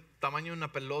tumor del tamaño de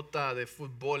una pelota de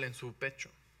fútbol en su pecho.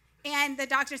 And the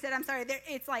doctor said, I'm sorry,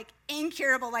 it's like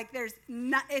incurable, like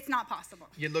it's not possible.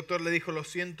 Y el doctor le dijo, lo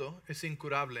siento, es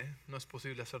incurable, no es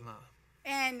posible hacer nada.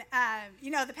 And,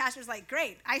 the pastor's like,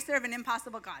 great, I serve an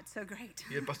impossible God, so great.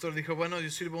 Y el pastor dijo, bueno, yo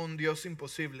sirvo a un Dios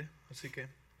imposible, así que...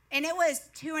 And it was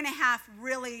 2.5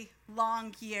 really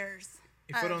long years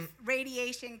Y fueron of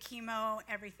radiation, chemo,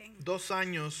 everything. 2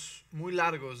 años muy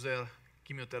largos de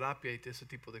quimioterapia y de ese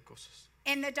tipo de cosas.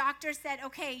 And the doctor said,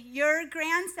 okay, your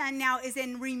grandson now is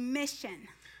in remission.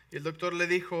 Y el doctor le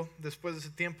dijo, después de ese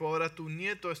tiempo, ahora tu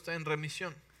nieto está en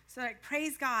remisión. So like,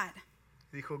 praise God.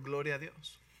 Dijo, gloria a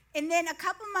Dios. And then a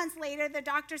couple months later, the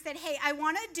doctor said, hey, I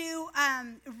want to do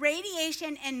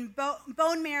radiation and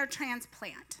bone marrow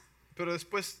transplant. Pero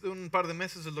después de un par de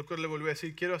meses el doctor le volvió a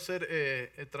decir, quiero hacer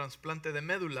el trasplante de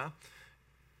médula.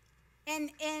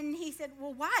 And he said,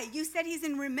 well, why? You said he's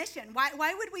in remission.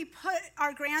 Why would we put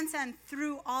our grandson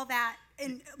through all that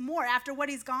and more after what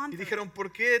he's gone Y through? dijeron, ¿por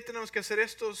qué tenemos que hacer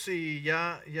esto si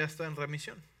ya está en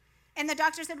remisión? And the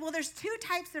doctor said, well, there's 2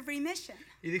 types of remission.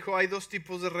 Y dijo, hay 2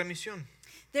 tipos de remisión.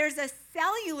 There's a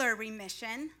cellular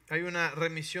remission, Hay una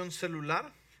remisión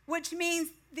celular, which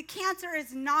means the cancer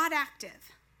is not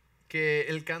active, que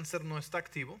el cáncer no está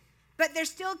activo, but there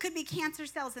still could be cancer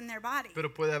cells in their body.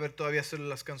 pero puede haber todavía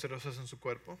células cancerosas en su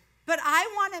cuerpo. But I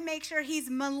want to make sure he's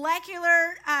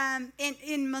molecular,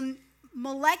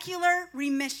 molecular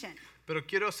remission. Pero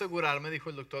quiero asegurarme, dijo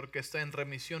el doctor, que está en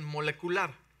remisión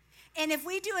molecular. And if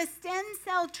we do a stem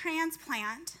cell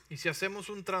transplant, Y si hacemos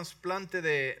un trasplante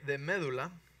de médula,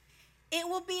 it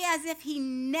will be as if he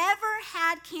never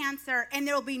had cancer and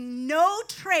there will be no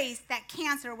trace that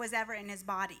cancer was ever in his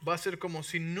body. va a ser como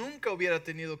si nunca hubiera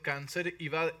tenido cáncer y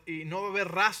no va a haber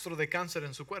rastro de cáncer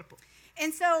en su cuerpo.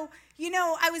 And so,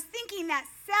 I was thinking that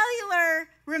cellular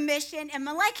remission and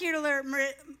molecular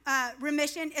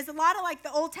remission is a lot of like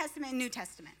the Old Testament and New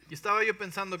Testament. Y estaba yo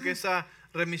pensando que esa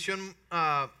remisión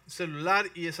celular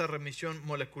y esa remisión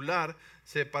molecular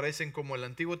se parecen como el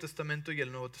Antiguo Testamento y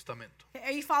el Nuevo Testamento.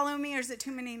 Are you following me or is it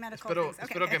too many medical things?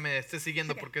 Espero que me esté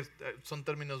siguiendo porque son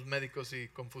términos médicos y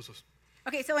confusos.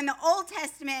 Okay, so in the Old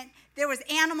Testament, there was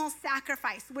animal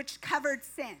sacrifice, which covered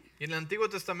sin. Y en el Antiguo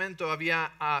Testamento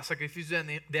había sacrificios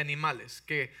de animales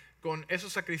que con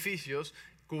esos sacrificios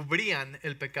cubrían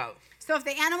el pecado. So if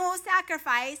the animal was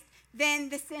sacrificed, then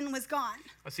the sin was gone.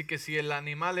 Así que si el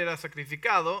animal era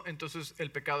sacrificado, entonces el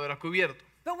pecado era cubierto.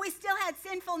 But we still had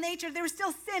sinful nature. There was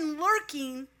still sin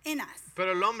lurking in us.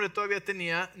 Pero el hombre todavía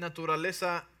tenía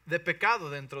naturaleza de pecado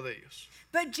dentro de ellos.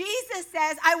 But Jesus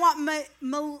says, I want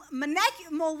molecular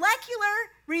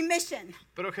remission.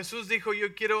 Pero Jesús dijo,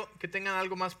 yo quiero que tengan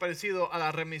algo más parecido a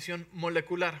la remisión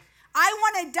molecular. I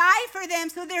want to die for them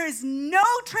so there is no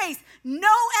trace, no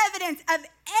evidence of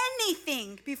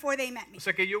anything before they met me. O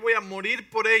sea que yo voy a morir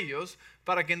por ellos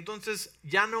para que entonces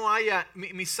ya no haya,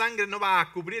 mi sangre no va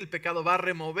a cubrir el pecado, va a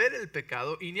remover el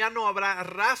pecado y ya no habrá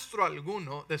rastro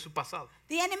alguno de su pasado.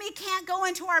 The enemy can't go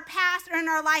into our past or in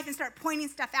our life and start pointing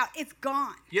stuff out. It's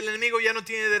gone. Y el enemigo ya no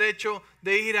tiene derecho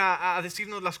de ir a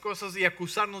decirnos las cosas y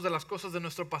acusarnos de las cosas de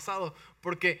nuestro pasado,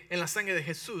 porque en la sangre de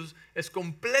Jesús es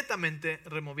completamente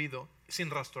removido sin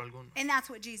rastro alguno. And that's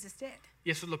what Jesus did. Y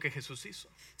eso es lo que Jesús hizo.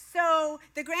 So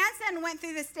the grandson went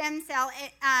through the stem cell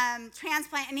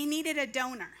transplant and he needed a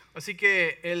donor. Así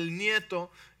que el nieto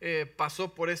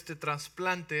pasó por este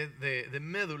trasplante de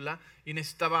médula y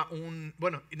necesitaba un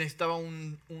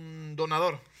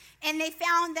donador. And they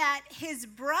found that his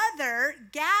brother,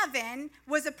 Gavin,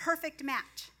 was a perfect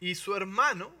match. Y su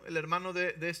hermano, el hermano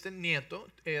de este nieto,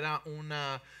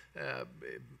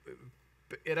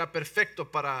 era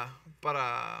perfecto para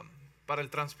el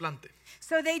trasplante.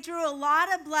 So they drew a lot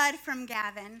of blood from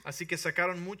Gavin. Así que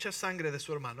sacaron mucha sangre de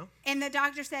su hermano. And the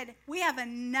doctor said, we have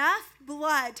enough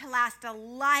blood to last a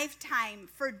lifetime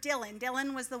for Dylan.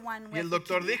 Dylan was the one with Y el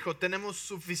doctor leukemia. dijo, tenemos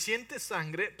suficiente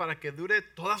sangre para que dure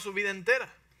toda su vida entera.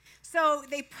 So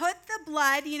they put the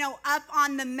blood, up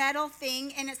on the metal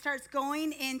thing and it starts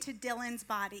going into Dylan's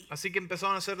body. Así que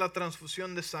empezaron a hacer la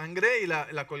transfusión de sangre y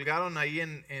la colgaron ahí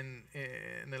en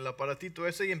el aparatito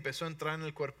ese y empezó a entrar en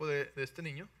el cuerpo de este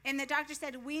niño. And the doctor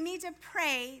said, we need to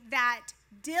pray that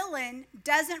Dylan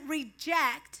doesn't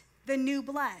reject the new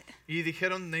blood. Y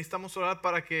dijeron, necesitamos orar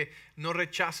para que no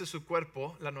rechace su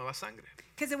cuerpo la nueva sangre.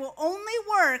 Because it will only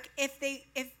work if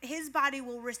his body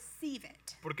will receive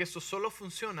it. Porque esto solo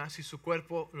funciona si su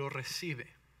cuerpo lo recibe.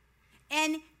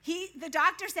 And the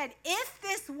doctor said, if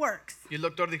this works, Y el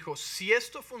doctor dijo, si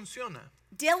esto funciona,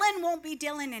 Dylan won't be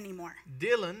Dylan anymore.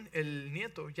 Dylan, el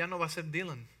nieto, ya no va a ser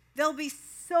Dylan. There'll be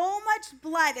so much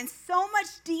blood and so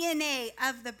much DNA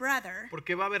of the brother.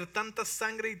 Porque va a haber tanta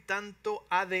sangre y tanto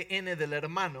ADN del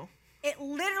hermano It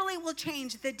literally will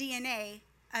change the DNA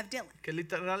of Dylan. que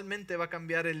literalmente va a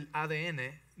cambiar el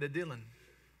ADN de Dylan.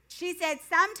 She said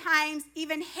sometimes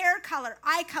even hair color,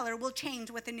 eye color will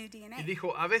change with the new Y DNA.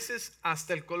 dijo, a veces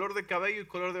hasta el color de cabello y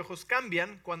color de ojos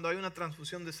cambian cuando hay una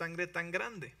transfusión de sangre tan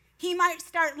grande. He might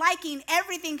start liking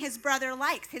everything his brother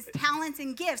likes. His talents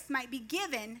and gifts might be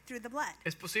given through the blood.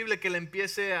 Es posible que le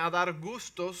empiece a dar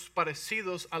gustos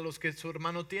parecidos a los que su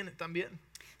hermano tiene también.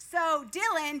 So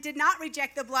Dylan did not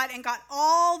reject the blood and got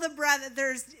all the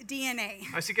brother's DNA.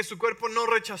 Así que su cuerpo no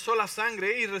rechazó la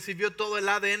sangre y recibió todo el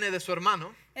ADN de su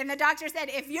hermano. And the doctor said,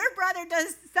 if your brother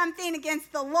does something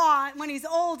against the law when he's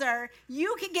older,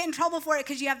 you can get in trouble for it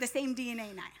because you have the same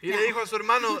DNA now. Y le dijo a su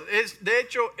hermano, de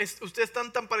hecho, ustedes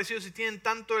están tan parecidos y tienen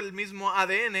tanto el mismo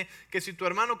ADN que si tu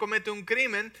hermano comete un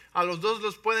crimen, a los dos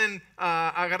los pueden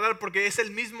agarrar porque es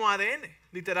el mismo ADN,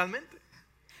 literalmente.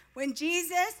 When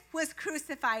Jesus was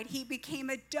crucified, he became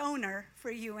a donor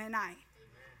for you and I.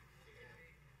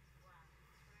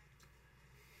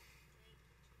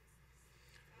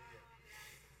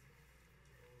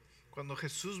 Cuando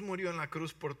Jesús murió en la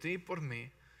cruz por ti y por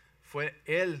mí, fue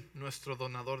Él nuestro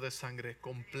donador de sangre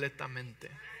completamente.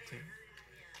 ¿Sí?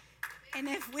 And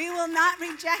if we will not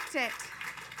reject it,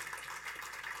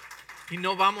 Y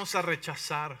no vamos a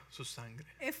rechazar su sangre.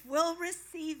 if we'll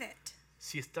receive it,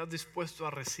 Si estás dispuesto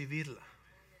a recibirla,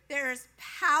 there's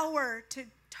power to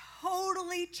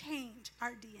totally change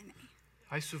our DNA.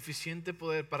 hay suficiente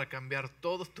poder para cambiar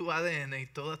todo tu ADN y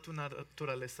toda tu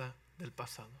naturaleza del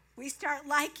pasado. We start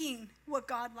liking what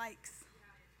God likes.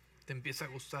 Te empieza a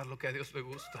gustar lo que a Dios le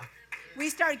gusta. We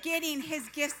start getting his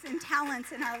gifts and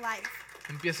talents in our life.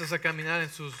 Empiezas a caminar en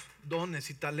sus dones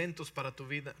y talentos para tu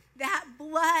vida. That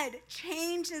blood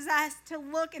changes us to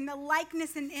look in the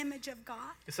likeness and image of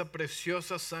God. Esa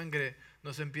preciosa sangre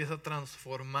nos empieza a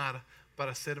transformar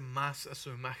para ser más a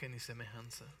su imagen y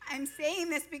semejanza. I'm saying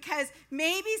this because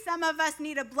maybe some of us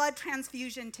need a blood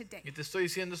transfusion today. Y te estoy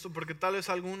diciendo esto porque tal vez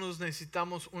algunos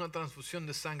necesitamos una transfusión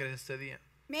de sangre este día.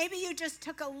 Maybe you just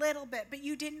took a little bit, but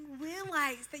you didn't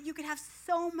realize that you could have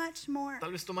so much more.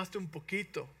 Tal vez tomaste un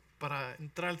poquito para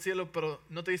entrar al cielo, pero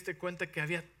no te diste cuenta que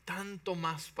había tanto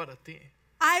más para ti.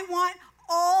 I want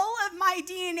all of my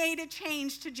DNA to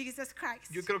change to Jesus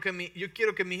Christ. Yo quiero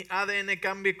que mi ADN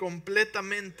cambie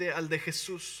completamente al de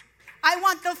Jesús. I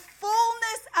want the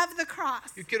fullness of the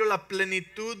cross. Yo quiero la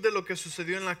plenitud de lo que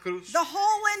sucedió en la cruz. The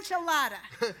whole enchilada.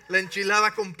 La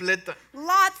enchilada completa,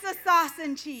 Lots of sauce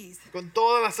and cheese. con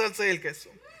toda la salsa y el queso.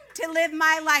 To live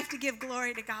my life to give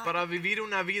glory to God. Para vivir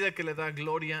una vida que le da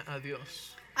gloria a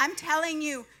Dios. I'm telling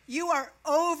you, you are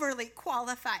overly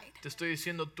qualified. Te estoy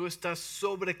diciendo, tú estás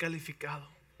sobrecalificado.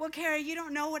 Well, Kara, you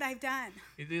don't know what I've done.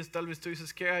 Y tal vez tú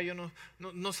dices, que yo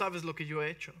no sabes lo que yo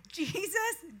he hecho.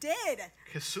 Jesus did.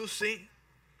 Jesús sí.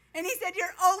 And he said,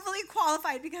 you're overly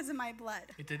qualified because of my blood.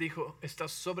 Y te dijo,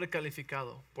 estás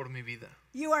sobrecalificado por mi vida.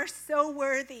 You are so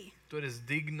worthy. Tú eres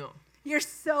digno. You're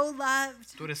so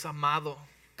loved. Tú eres amado.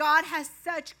 God has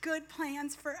such good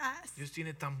plans for us. Dios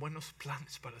tiene tan buenos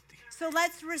planes para ti. So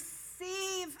let's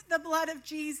receive the blood of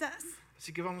Jesus.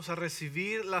 Así que vamos a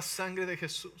recibir la sangre de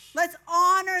Jesús. Let's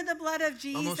honor the blood of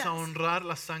Jesus. Vamos a honrar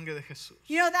la sangre de Jesús.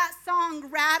 You know that song,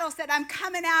 Rattle, said, I'm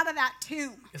coming out of that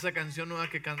tomb. Esa canción nueva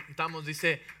que cantamos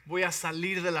dice, voy a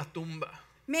salir de la tumba.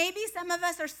 Maybe some of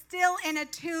us are still in a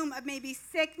tomb of maybe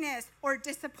sickness or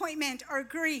disappointment or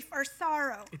grief or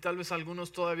sorrow. Y tal vez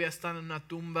algunos todavía están en una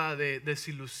tumba de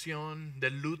desilusión,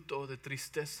 de luto, de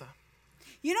tristeza.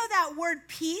 You know that word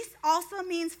peace also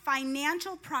means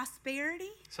financial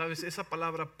prosperity? ¿Sabes? Esa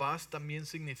palabra paz también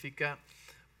significa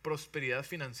prosperidad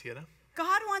financiera.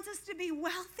 God wants us to be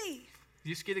wealthy.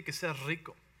 Dios quiere que seas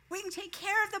rico We can take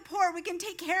care of the poor. We can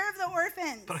take care of the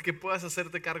orphans. para que puedas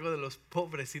hacerte cargo de los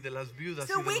pobres y de las viudas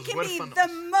So y de we los can be huérfanos. the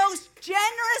most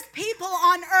generous people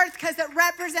on earth because it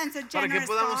represents a Para que generous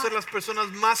podamos ser God. las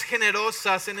personas más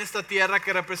generosas en esta tierra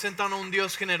que representan a un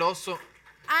Dios generoso.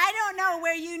 I don't know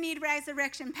where you need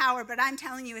resurrection power, but I'm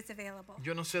telling you it's available.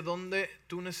 Yo no sé dónde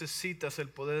tú necesitas el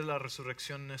poder de la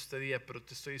resurrección en este día, pero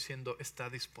te estoy diciendo, está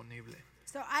disponible.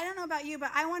 So I don't know about you, but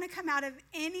I want to come out of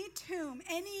any tomb,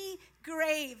 any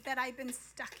grave that I've been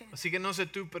stuck in. Así que no sé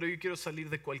tú, pero yo quiero salir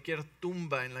de cualquier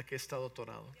tumba en la que he estado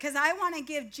atorado. Because I want to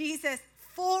give Jesus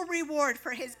full reward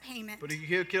for his payment. Pero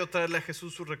yo quiero traerle a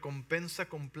Jesús su recompensa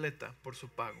completa por su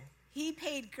pago. He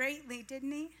paid greatly,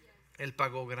 didn't he? Él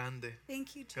pagó grande,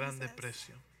 Thank you, Jesus. grande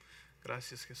precio.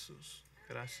 Gracias, Jesús.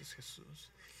 Gracias,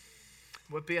 Jesús.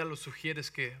 Voy a pedir a los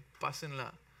sugieres que pasen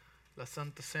la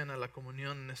Santa Cena, la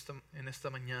comunión en esta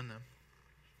mañana.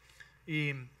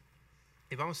 Y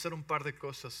vamos a hacer un par de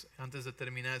cosas antes de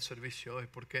terminar el servicio hoy,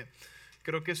 porque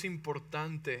creo que es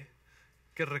importante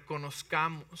que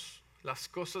reconozcamos las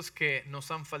cosas que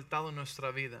nos han faltado en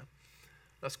nuestra vida,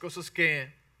 las cosas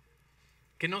que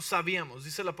no sabíamos.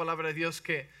 Dice la palabra de Dios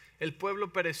que el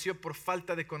pueblo pereció por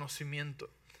falta de conocimiento.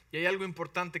 Y hay algo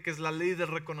importante que es la ley del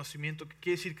reconocimiento, que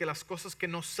quiere decir que las cosas que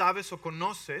no sabes o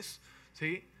conoces,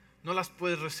 ¿sí?, no las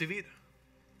puedes recibir.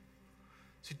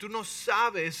 Si tú no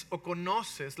sabes o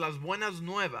conoces las buenas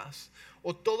nuevas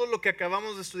o todo lo que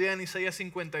acabamos de estudiar en Isaías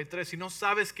 53, y no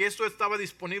sabes que eso estaba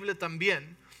disponible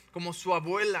también, como su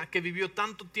abuela que vivió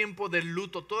tanto tiempo de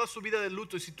luto, toda su vida de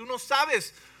luto, y si tú no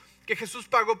sabes que Jesús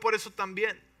pagó por eso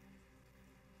también,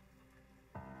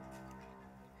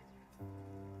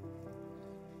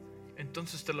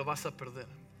 entonces te lo vas a perder.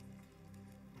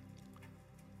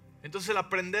 Entonces el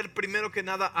aprender primero que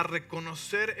nada a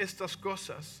reconocer estas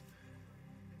cosas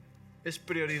es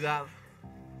prioridad.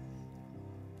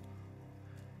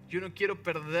 Yo no quiero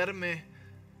perderme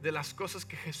de las cosas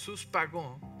que Jesús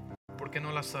pagó porque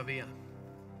no las sabía.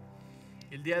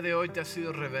 El día de hoy te ha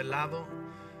sido revelado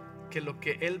que lo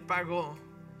que Él pagó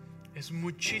es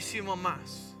muchísimo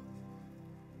más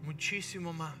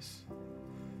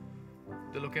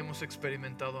de lo que hemos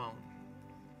experimentado aún.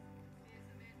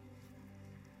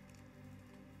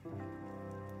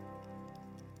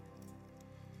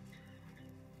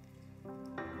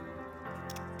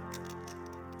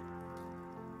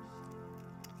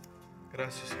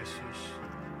 Gracias, Jesús.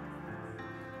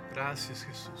 Gracias,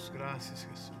 Jesús. Gracias,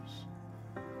 Jesús.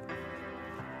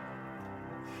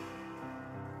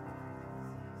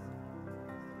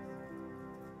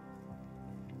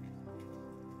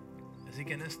 Así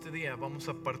que en este día vamos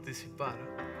a participar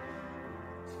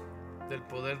del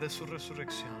poder de su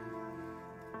resurrección.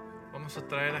 Vamos a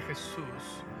traer a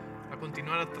Jesús, a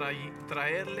continuar a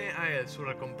traerle a Él su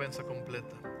recompensa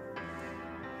completa.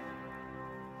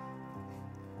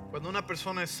 Cuando una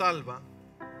persona es salva,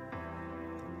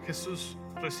 Jesús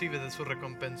recibe de su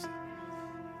recompensa.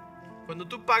 Cuando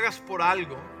tú pagas por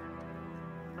algo,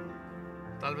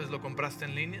 tal vez lo compraste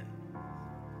en línea,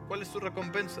 ¿cuál es tu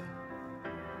recompensa?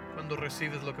 Cuando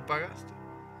recibes lo que pagaste.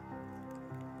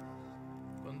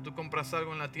 Cuando tú compras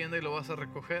algo en la tienda y lo vas a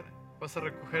recoger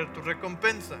tu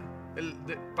recompensa.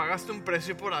 Pagaste un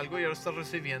precio por algo y ahora estás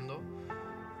recibiendo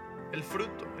el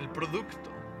fruto, el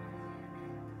producto.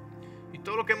 Y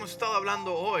todo lo que hemos estado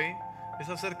hablando hoy es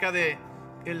acerca de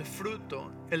el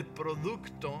fruto, el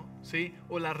producto, ¿sí?,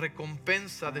 o la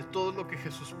recompensa de todo lo que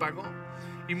Jesús pagó.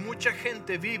 Y mucha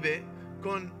gente vive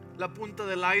con la punta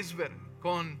del iceberg,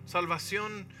 con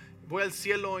salvación, voy al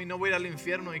cielo y no voy al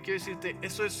infierno. Y quiero decirte,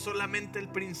 eso es solamente el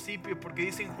principio, porque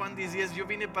dice en Juan 10:10, yo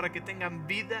vine para que tengan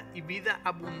vida y vida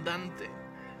abundante.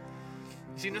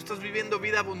 Si no estás viviendo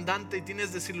vida abundante y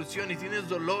tienes desilusión y tienes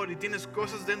dolor y tienes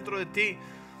cosas dentro de ti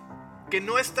que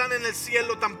no están en el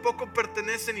cielo, tampoco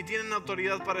pertenecen y tienen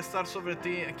autoridad para estar sobre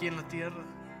ti aquí en la tierra.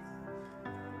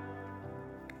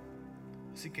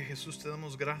 Así que Jesús, te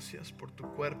damos gracias por tu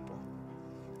cuerpo,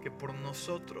 que por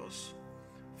nosotros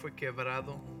fue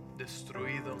quebrado,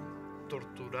 destruido,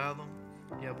 torturado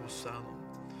y abusado.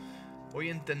 Hoy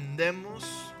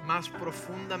entendemos más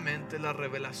profundamente la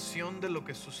revelación de lo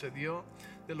que sucedió,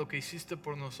 de lo que hiciste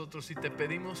por nosotros, y te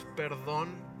pedimos perdón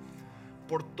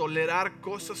por tolerar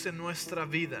cosas en nuestra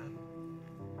vida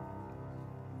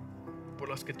por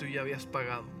las que tú ya habías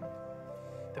pagado.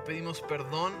 Te pedimos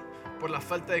perdón por la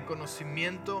falta de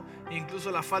conocimiento e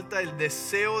incluso la falta del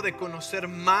deseo de conocer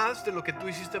más de lo que tú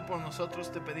hiciste por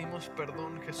nosotros. Te pedimos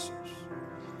perdón, Jesús.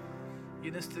 Y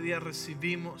en este día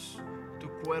recibimos tu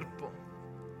cuerpo,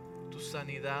 tu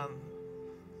sanidad,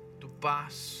 tu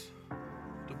paz,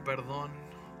 tu perdón,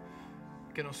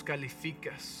 que nos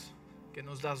calificas, que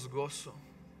nos das gozo.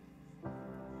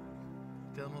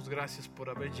 Te damos gracias por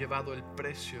haber llevado el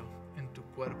precio en tu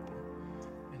cuerpo.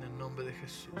 En el nombre de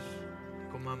Jesús,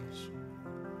 comamos.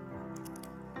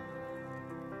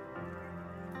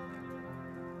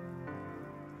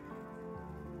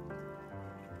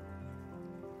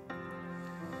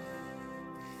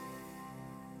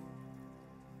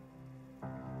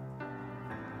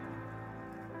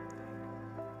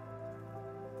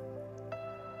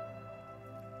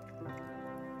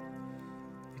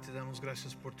 Te damos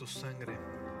gracias por tu sangre,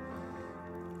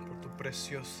 por tu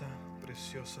preciosa,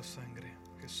 preciosa sangre.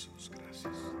 Jesús,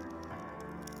 gracias.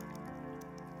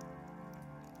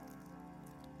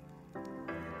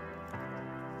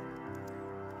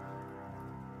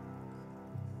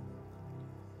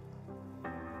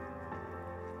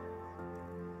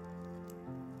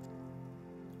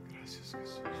 Gracias,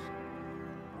 Jesús.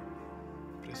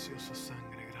 Preciosa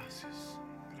sangre, gracias.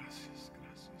 Gracias,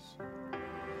 gracias.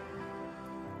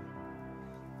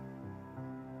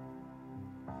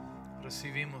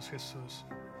 Recibimos, Jesús,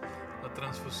 la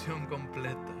transfusión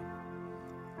completa,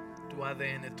 tu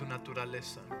ADN, tu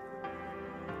naturaleza.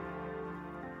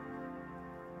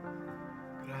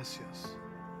 Gracias.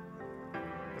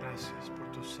 Gracias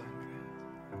por tu sangre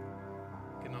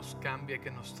que nos cambia, que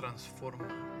nos transforma,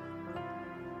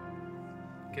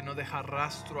 que no deja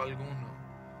rastro alguno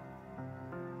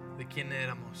de quién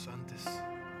éramos antes.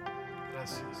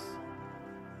 Gracias.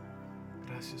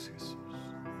 Gracias, Jesús.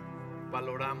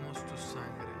 Valoramos tu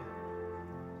sangre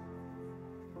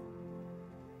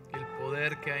y el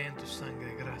poder que hay en tu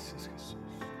sangre. Gracias, Jesús.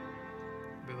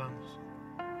 Bebamos.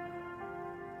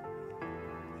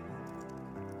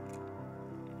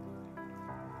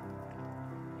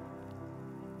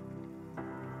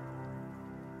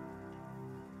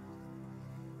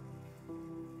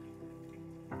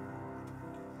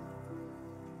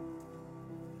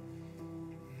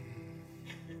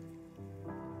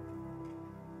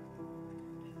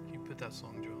 That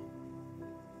song, Joel.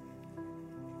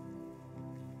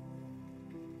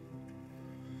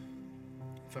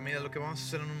 Familia, lo que vamos a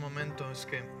hacer en un momento es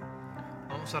que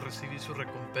vamos a recibir su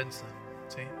recompensa,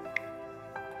 ¿sí?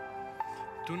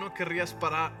 Tú no querrías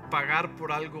pagar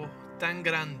por algo tan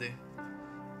grande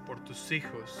por tus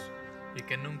hijos y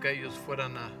que nunca ellos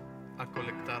fueran a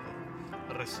colectarlo,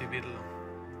 a recibirlo.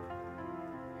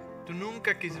 Tú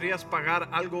nunca querrías pagar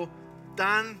algo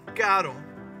tan caro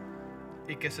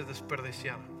y que se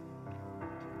desperdiciara.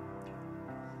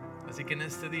 Así que en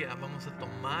este día vamos a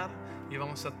tomar y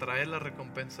vamos a traer la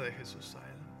recompensa de Jesús a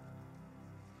Él.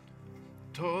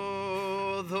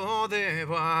 Todo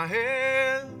debo a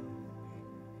Él,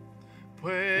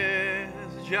 pues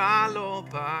ya lo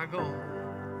pagó.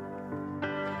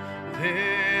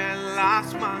 De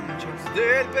las manchas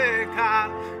del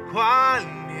pecado, cual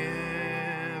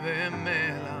nieve me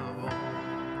lavó.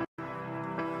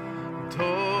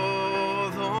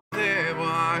 Todo debo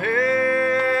a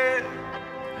Él,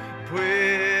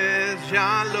 pues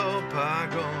ya lo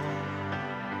pagó.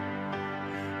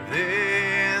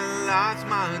 De las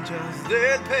manchas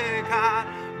del pecado,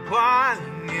 cual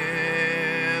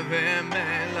nieve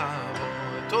me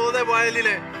lavó. Todo debo a Él,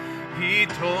 dile. Y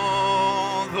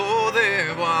todo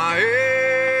debo a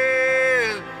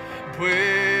Él,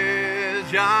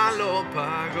 pues ya lo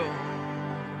pagó.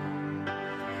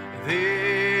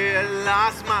 De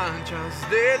las manchas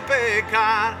del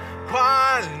pecado,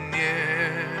 cual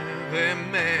nieve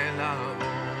me lavó.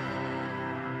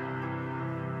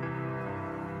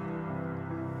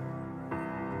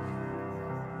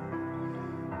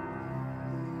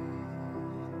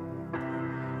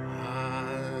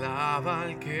 Alaba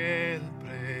al que el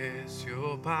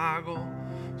precio pagó,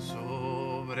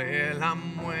 sobre la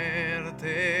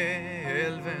muerte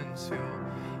Él venció.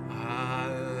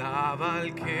 Alaba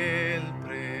al que el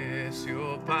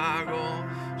precio pagó,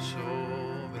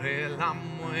 sobre la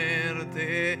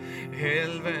muerte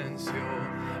Él venció.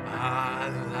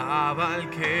 Alaba al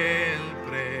que el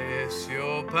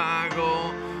precio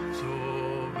pagó,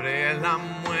 sobre la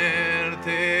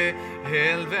muerte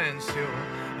Él venció.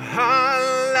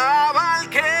 Alaba al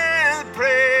que el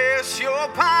precio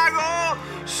pagó,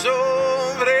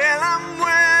 sobre la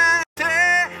muerte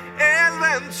Él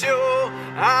venció.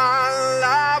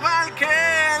 Alaba al que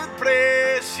el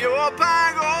precio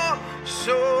pagó,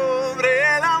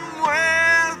 sobre la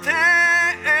muerte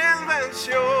Él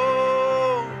venció.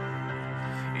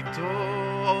 Y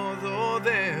todo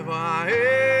debo a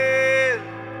Él,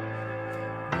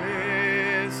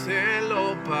 pues Él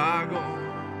lo pagó.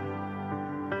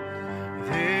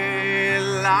 De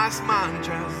las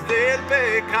manchas del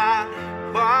pecado,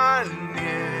 cual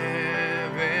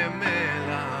nieve me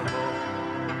lavó.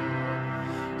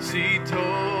 Si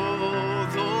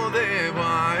todo debo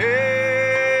a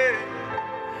Él,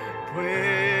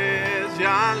 pues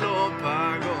ya lo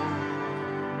pagó.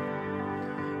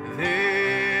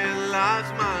 De las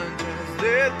manchas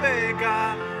del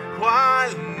pecado, cual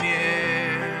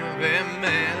nieve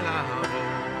me lavó.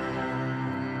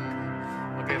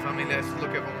 Familia, eso es lo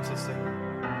que vamos a hacer.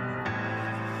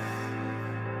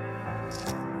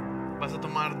 Vas a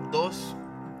tomar dos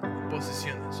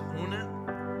posiciones. Una,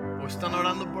 o están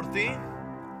orando por ti,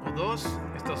 o dos,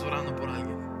 estás orando por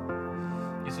alguien.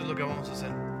 Y eso es lo que vamos a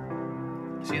hacer.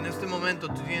 Si en este momento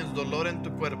tú tienes dolor en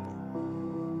tu cuerpo,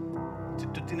 si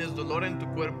tú tienes dolor en tu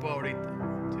cuerpo ahorita,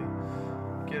 ¿sí?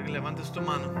 Quiero que levantes tu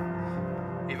mano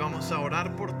y vamos a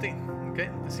orar por ti. ¿okay?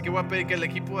 Así que voy a pedir que el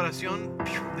equipo de oración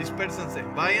dispérsense,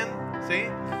 vayan, ¿sí?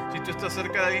 Si tú estás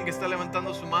cerca de alguien que está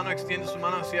levantando su mano, extiende su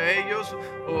mano hacia ellos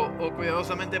o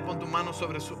cuidadosamente pon tu mano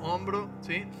sobre su hombro,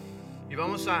 ¿sí? Y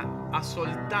vamos a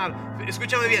soltar.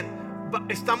 Escúchame bien,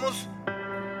 estamos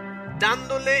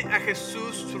dándole a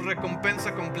Jesús su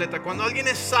recompensa completa. Cuando alguien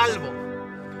es salvo,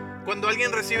 cuando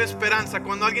alguien recibe esperanza,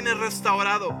 cuando alguien es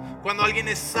restaurado, cuando alguien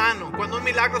es sano, cuando un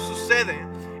milagro sucede,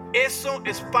 eso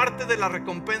es parte de la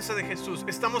recompensa de Jesús.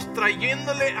 Estamos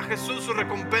trayéndole a Jesús su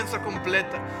recompensa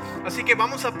completa. Así que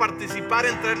vamos a participar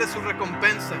en traerle su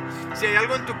recompensa. Si hay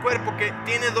algo en tu cuerpo que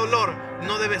tiene dolor,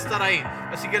 no debe estar ahí.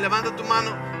 Así que levanta tu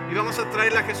mano y vamos a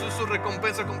traerle a Jesús su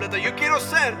recompensa completa. Yo quiero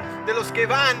ser de los que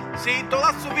van, ¿sí?,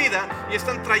 toda su vida y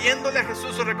están trayéndole a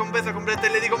Jesús su recompensa completa.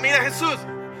 Y le digo, mira Jesús,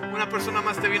 una persona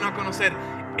más te vino a conocer.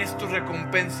 Es tu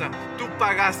recompensa, tú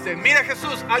pagaste. Mira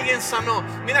Jesús, alguien sanó.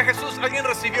 Mira Jesús, alguien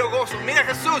recibió gozo. Mira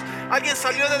Jesús, alguien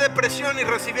salió de depresión y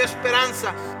recibió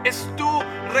esperanza. Es tu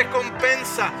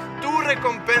recompensa, tu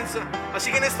recompensa.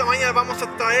 Así que en esta mañana vamos a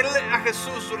traerle a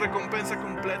Jesús su recompensa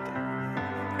completa.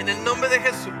 En el nombre de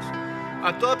Jesús,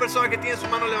 a toda persona que tiene su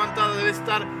mano levantada debe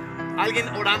estar alguien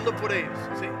orando por ellos,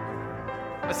 ¿sí?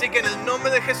 Así que en el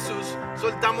nombre de Jesús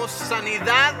soltamos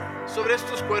sanidad sobre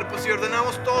estos cuerpos y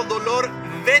ordenamos todo dolor,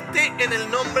 vete en el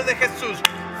nombre de Jesús,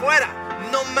 fuera,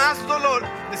 no más dolor.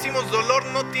 Decimos, dolor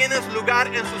no tienes lugar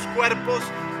en sus cuerpos,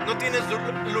 no tienes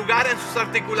lugar en sus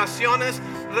articulaciones.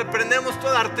 Reprendemos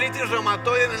toda artritis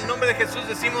reumatoide en el nombre de Jesús.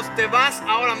 Decimos, te vas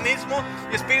ahora mismo.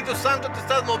 Y Espíritu Santo, te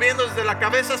estás moviendo desde la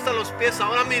cabeza hasta los pies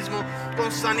ahora mismo,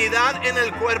 con sanidad en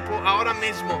el cuerpo ahora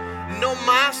mismo. No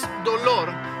más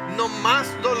dolor, no más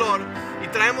dolor. Y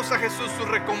traemos a Jesús su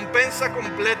recompensa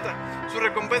completa, su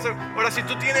recompensa. Ahora, si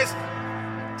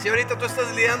ahorita tú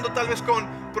estás lidiando tal vez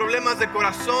con problemas de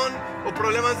corazón o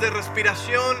problemas de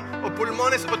respiración o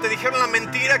pulmones, o te dijeron la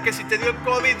mentira que si te dio el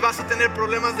COVID vas a tener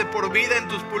problemas de por vida en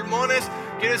tus pulmones,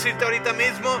 quiero decirte ahorita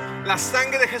mismo, la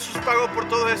sangre de Jesús pagó por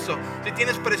todo eso. Si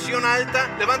tienes presión alta,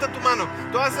 levanta tu mano.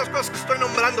 Todas esas cosas que estoy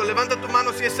nombrando, levanta tu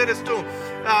mano si ese eres tú.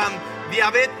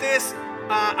 Diabetes,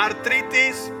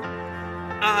 artritis,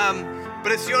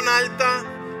 presión alta,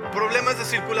 problemas de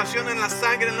circulación en la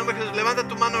sangre, en el nombre de Jesús, levanta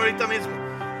tu mano ahorita mismo.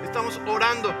 Estamos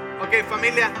orando. Ok,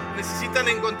 familia, necesitan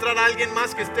encontrar a alguien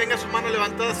más que tenga su mano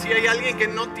levantada. Si hay alguien que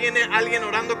no tiene a alguien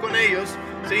orando con ellos,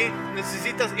 ¿sí?,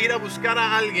 necesitas ir a buscar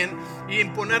a alguien y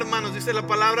imponer manos. Dice la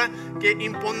palabra que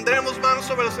impondremos manos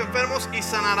sobre los enfermos y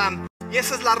sanarán. Y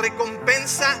esa es la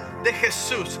recompensa de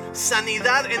Jesús,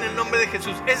 sanidad en el nombre de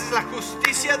Jesús. Esa es la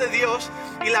justicia de Dios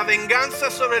y la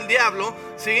venganza sobre el diablo,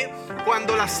 ¿sí?,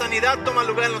 cuando la sanidad toma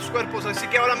lugar en los cuerpos. Así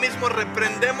que ahora mismo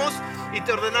reprendemos y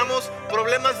te ordenamos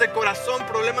problemas de corazón,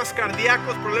 problemas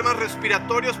cardíacos, problemas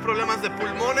respiratorios, problemas de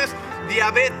pulmones,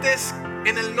 diabetes,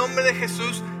 en el nombre de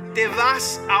Jesús, te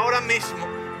vas ahora mismo.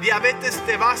 Diabetes,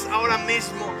 te vas ahora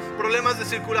mismo. Problemas de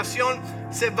circulación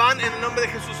se van en el nombre de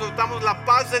Jesús. Soltamos la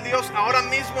paz de Dios ahora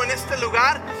mismo en este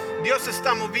lugar. Dios se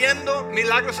está moviendo,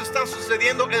 milagros están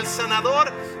sucediendo. El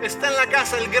sanador está en la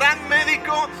casa, el gran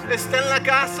médico está en la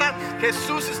casa.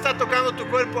 Jesús está tocando tu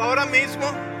cuerpo ahora mismo.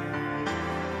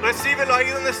 Recíbelo ahí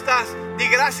donde estás. Di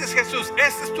gracias, Jesús,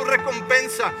 esta es tu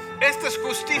recompensa. Esta es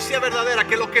justicia verdadera,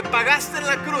 que lo que pagaste en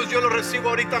la cruz yo lo recibo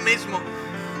ahorita mismo.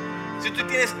 Si tú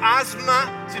tienes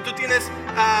asma, si tú tienes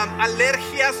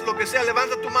alergias, lo que sea,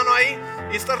 levanta tu mano ahí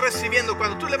y estás recibiendo.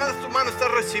 Cuando tú levantas tu mano,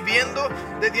 estás recibiendo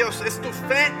de Dios. Es tu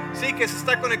fe, ¿sí?, que se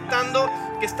está conectando,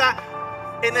 que está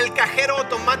en el cajero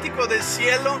automático del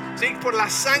cielo, ¿sí?, por la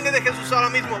sangre de Jesús ahora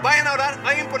mismo. Vayan a orar,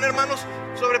 vayan a poner manos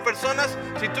sobre personas.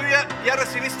 Si tú ya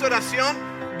recibiste oración,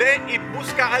 ve y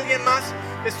busca a alguien más.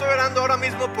 Estoy orando ahora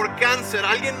mismo por cáncer.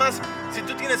 Alguien más, si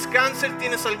tú tienes cáncer,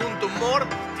 tienes algún tumor,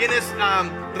 tienes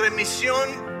remisión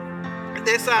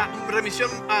de esa remisión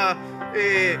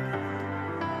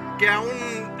que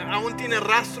aún tiene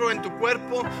rastro en tu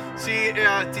cuerpo. Si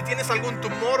tienes algún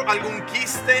tumor, algún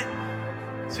quiste,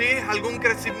 ¿sí?, algún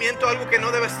crecimiento, algo que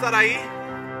no debe estar ahí.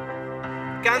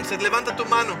 Cáncer, levanta tu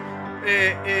mano.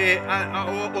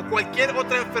 O cualquier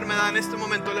otra enfermedad en este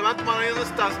momento, levanta tu mano ahí donde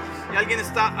estás y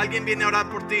alguien viene a orar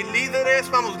por ti. Líderes,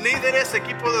 líderes,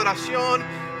 equipo de oración,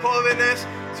 jóvenes,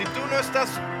 si tú no estás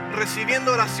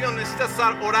recibiendo oración, necesitas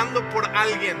estar orando por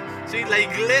alguien, ¿sí? La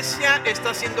iglesia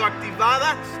está siendo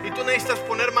activada y tú necesitas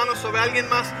poner manos sobre alguien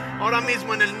más ahora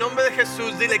mismo en el nombre de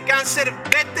Jesús. Dile, cáncer,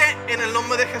 vete en el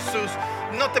nombre de Jesús.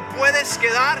 No te puedes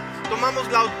quedar. Tomamos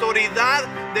la autoridad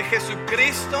de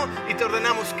Jesucristo y te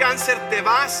ordenamos, cáncer, te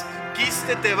vas,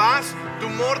 quiste, te vas,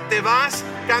 tumor, te vas,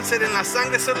 cáncer en la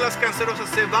sangre, células cancerosas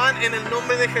se van en el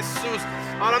nombre de Jesús.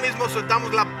 Ahora mismo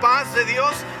soltamos la paz de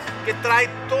Dios que trae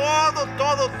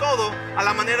todo a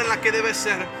la manera en la que debe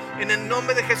ser. En el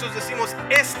nombre de Jesús decimos,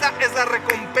 esta es la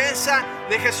recompensa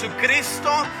de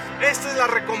Jesucristo, esta es la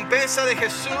recompensa de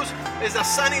Jesús, es la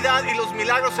sanidad y los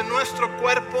milagros en nuestro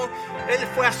cuerpo. Él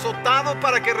fue azotado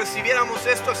para que recibiéramos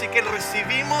esto, así que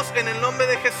recibimos en el nombre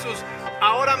de Jesús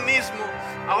ahora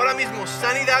mismo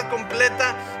sanidad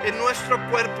completa en nuestro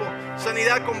cuerpo,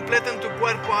 sanidad completa en tu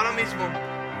cuerpo ahora mismo.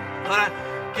 Ahora,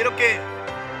 quiero que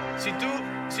si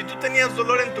tú tenías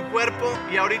dolor en tu cuerpo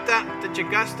y ahorita te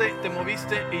checaste, te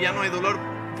moviste y ya no hay dolor,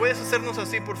 ¿puedes hacernos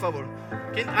así, por favor?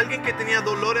 Alguien que tenía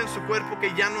dolor en su cuerpo,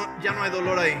 que ya no hay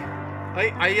dolor ahí.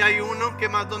 Ahí hay uno. ¿Qué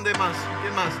más? ¿Dónde más?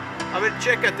 ¿Quién más? A ver,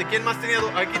 chécate. ¿Quién más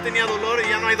aquí tenía dolor y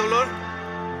ya no hay dolor?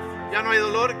 Ya no hay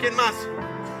dolor. ¿Quién más?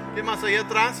 ¿Quién más ahí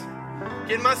atrás?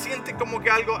 ¿Quién más siente como que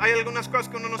algo? Hay algunas cosas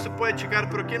que uno no se puede checar,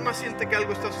 pero ¿quién más siente que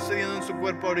algo está sucediendo en su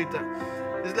cuerpo ahorita?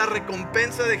 Es la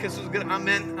recompensa de Jesús.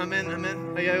 Amén, amén,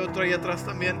 amén. Ahí hay otro ahí atrás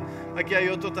también. Aquí hay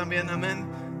otro también. Amén.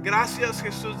 Gracias,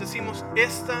 Jesús. Decimos,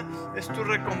 esta es tu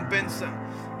recompensa.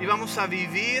 Y vamos a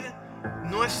vivir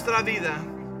nuestra vida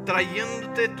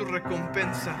trayéndote tu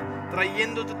recompensa.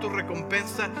 Trayéndote tu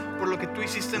recompensa por lo que tú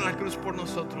hiciste en la cruz por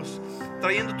nosotros.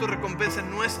 Trayendo tu recompensa en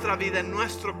nuestra vida, en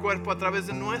nuestro cuerpo, a través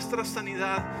de nuestra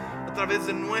sanidad, a través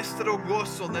de nuestro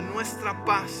gozo, de nuestra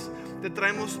paz. Te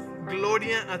traemos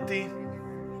gloria a ti.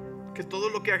 Que todo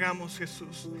lo que hagamos,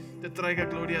 Jesús, te traiga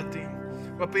gloria a ti.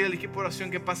 Voy a pedir al equipo de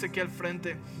oración que pase aquí al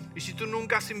frente. Y si tú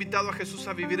nunca has invitado a Jesús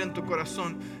a vivir en tu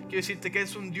corazón, quiero decirte que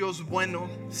es un Dios bueno,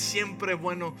 siempre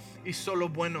bueno y solo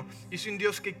bueno. Y es un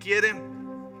Dios que quiere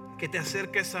que te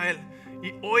acerques a Él.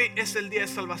 Y hoy es el día de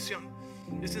salvación.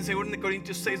 Dice en 2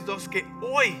 Corintios 6:2 que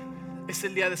hoy es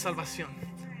el día de salvación.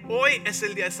 Hoy es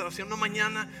el día de salvación, no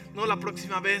mañana, no la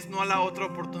próxima vez, no a la otra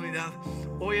oportunidad.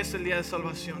 Hoy es el día de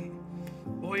salvación.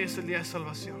 Hoy es el día de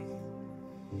salvación.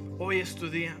 Hoy es tu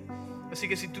día. Así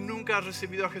que si tú nunca has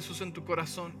recibido a Jesús en tu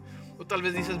corazón, o tal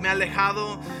vez dices, me he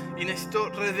alejado y necesito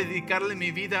rededicarle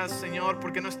mi vida al Señor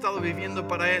porque no he estado viviendo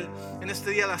para Él. En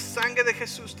este día la sangre de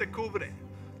Jesús te cubre.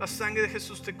 La sangre de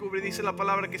Jesús te cubre. Y dice la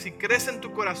palabra que si crees en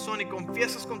tu corazón y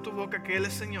confiesas con tu boca que Él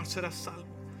es Señor, serás salvo.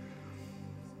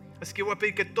 Así que voy a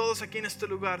pedir que todos aquí en este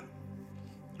lugar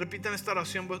repitan esta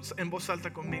oración en voz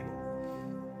alta conmigo.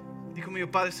 Dijo mi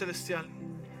Padre Celestial,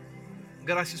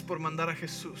 gracias por mandar a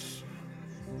Jesús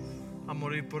a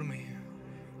morir por mí,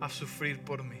 a sufrir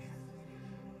por mí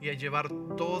y a llevar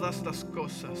todas las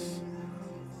cosas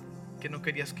que no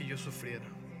querías que yo sufriera.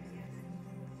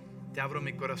 Te abro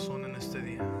mi corazón en este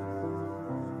día.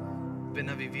 Ven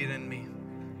a vivir en mí.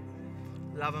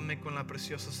 Lávame con la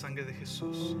preciosa sangre de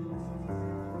Jesús.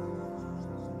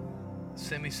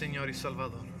 Sé mi Señor y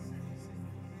Salvador.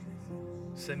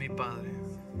 Sé mi Padre.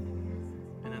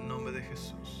 En el nombre de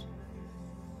Jesús.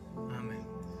 Amén.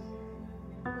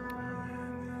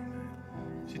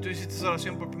 Si tú hiciste esa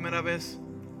oración por primera vez,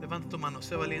 levanta tu mano,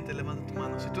 sé valiente, levanta tu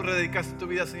mano. Si tú rededicaste tu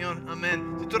vida al Señor,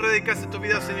 amén. Si tú rededicaste tu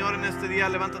vida al Señor en este día,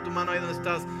 levanta tu mano ahí donde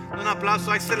estás. Un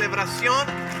aplauso, hay celebración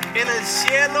en el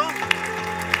cielo.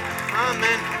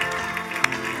 Amén.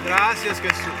 Gracias,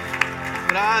 Jesús.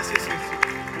 Gracias, Jesús.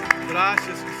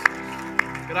 Gracias,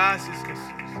 Jesús. Gracias, Jesús.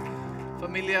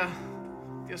 Familia,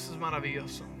 Dios es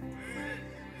maravilloso.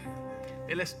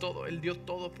 Él es todo, Él dio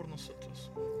todo por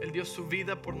nosotros. Él dio su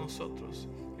vida por nosotros.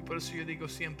 Y por eso yo digo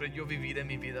siempre, yo viviré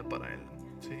mi vida para Él,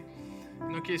 ¿sí?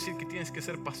 No quiere decir que tienes que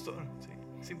ser pastor, ¿sí?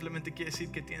 Simplemente quiere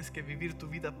decir que tienes que vivir tu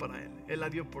vida para Él. Él la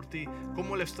dio por ti.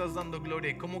 ¿Cómo le estás dando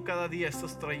gloria? Y cómo cada día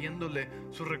estás trayéndole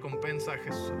su recompensa a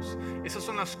Jesús. Esas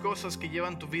son las cosas que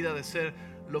llevan tu vida de ser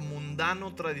lo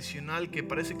mundano, tradicional, que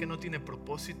parece que no tiene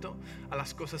propósito, a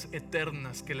las cosas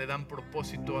eternas que le dan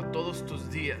propósito a todos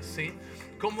tus días, ¿sí?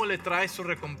 ¿Cómo le traes su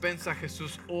recompensa a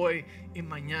Jesús hoy y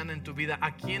mañana en tu vida?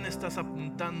 ¿A quién estás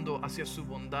apuntando hacia su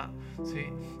bondad? ¿Sí?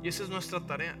 Y esa es nuestra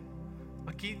tarea.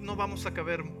 Aquí no vamos a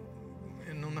caber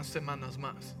en unas semanas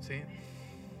más, ¿sí?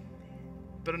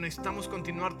 Pero necesitamos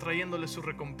continuar trayéndole su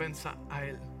recompensa a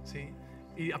Él, ¿sí?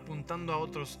 Y apuntando a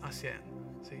otros hacia Él,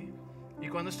 ¿sí? Y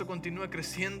cuando esto continúe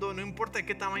creciendo, no importa de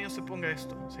qué tamaño se ponga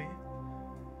esto, ¿sí?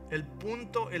 El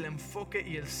punto, el enfoque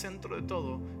y el centro de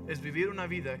todo es vivir una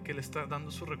vida que le está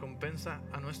dando su recompensa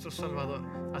a nuestro Salvador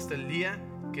hasta el día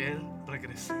que Él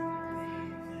regrese.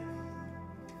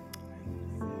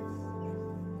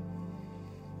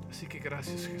 Así que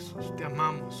gracias, Jesús, te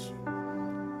amamos.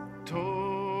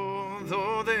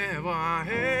 Todo debo a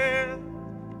Él,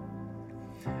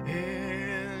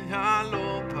 Él ya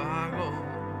lo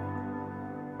pagó.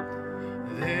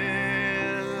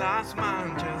 De las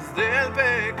manchas del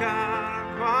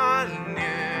pecado, cual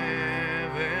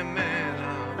nieve me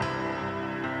lavó.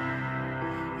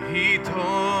 Y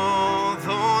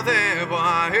todo de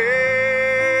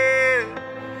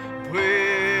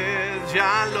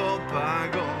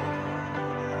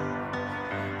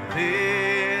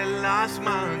las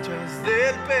manchas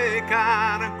del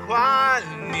pecar, cual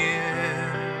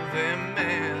nieve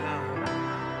me lava.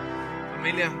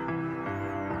 Familia,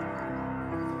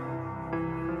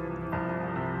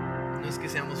 no es que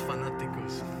seamos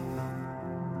fanáticos,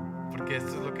 porque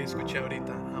esto es lo que escuché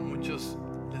ahorita. A muchos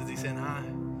les dicen,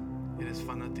 eres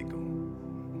fanático.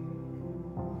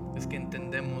 Es que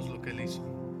entendemos lo que Él hizo.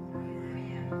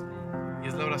 Y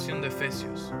es la oración de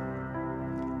Efesios,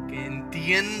 que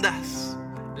entiendas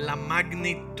la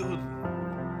magnitud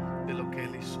de lo que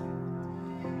Él hizo.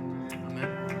 Amén.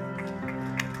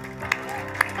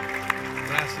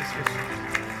 Gracias,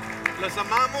 Jesús. Los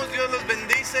amamos, Dios los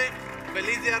bendice.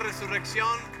 Feliz día de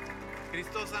resurrección.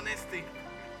 Christos anesti.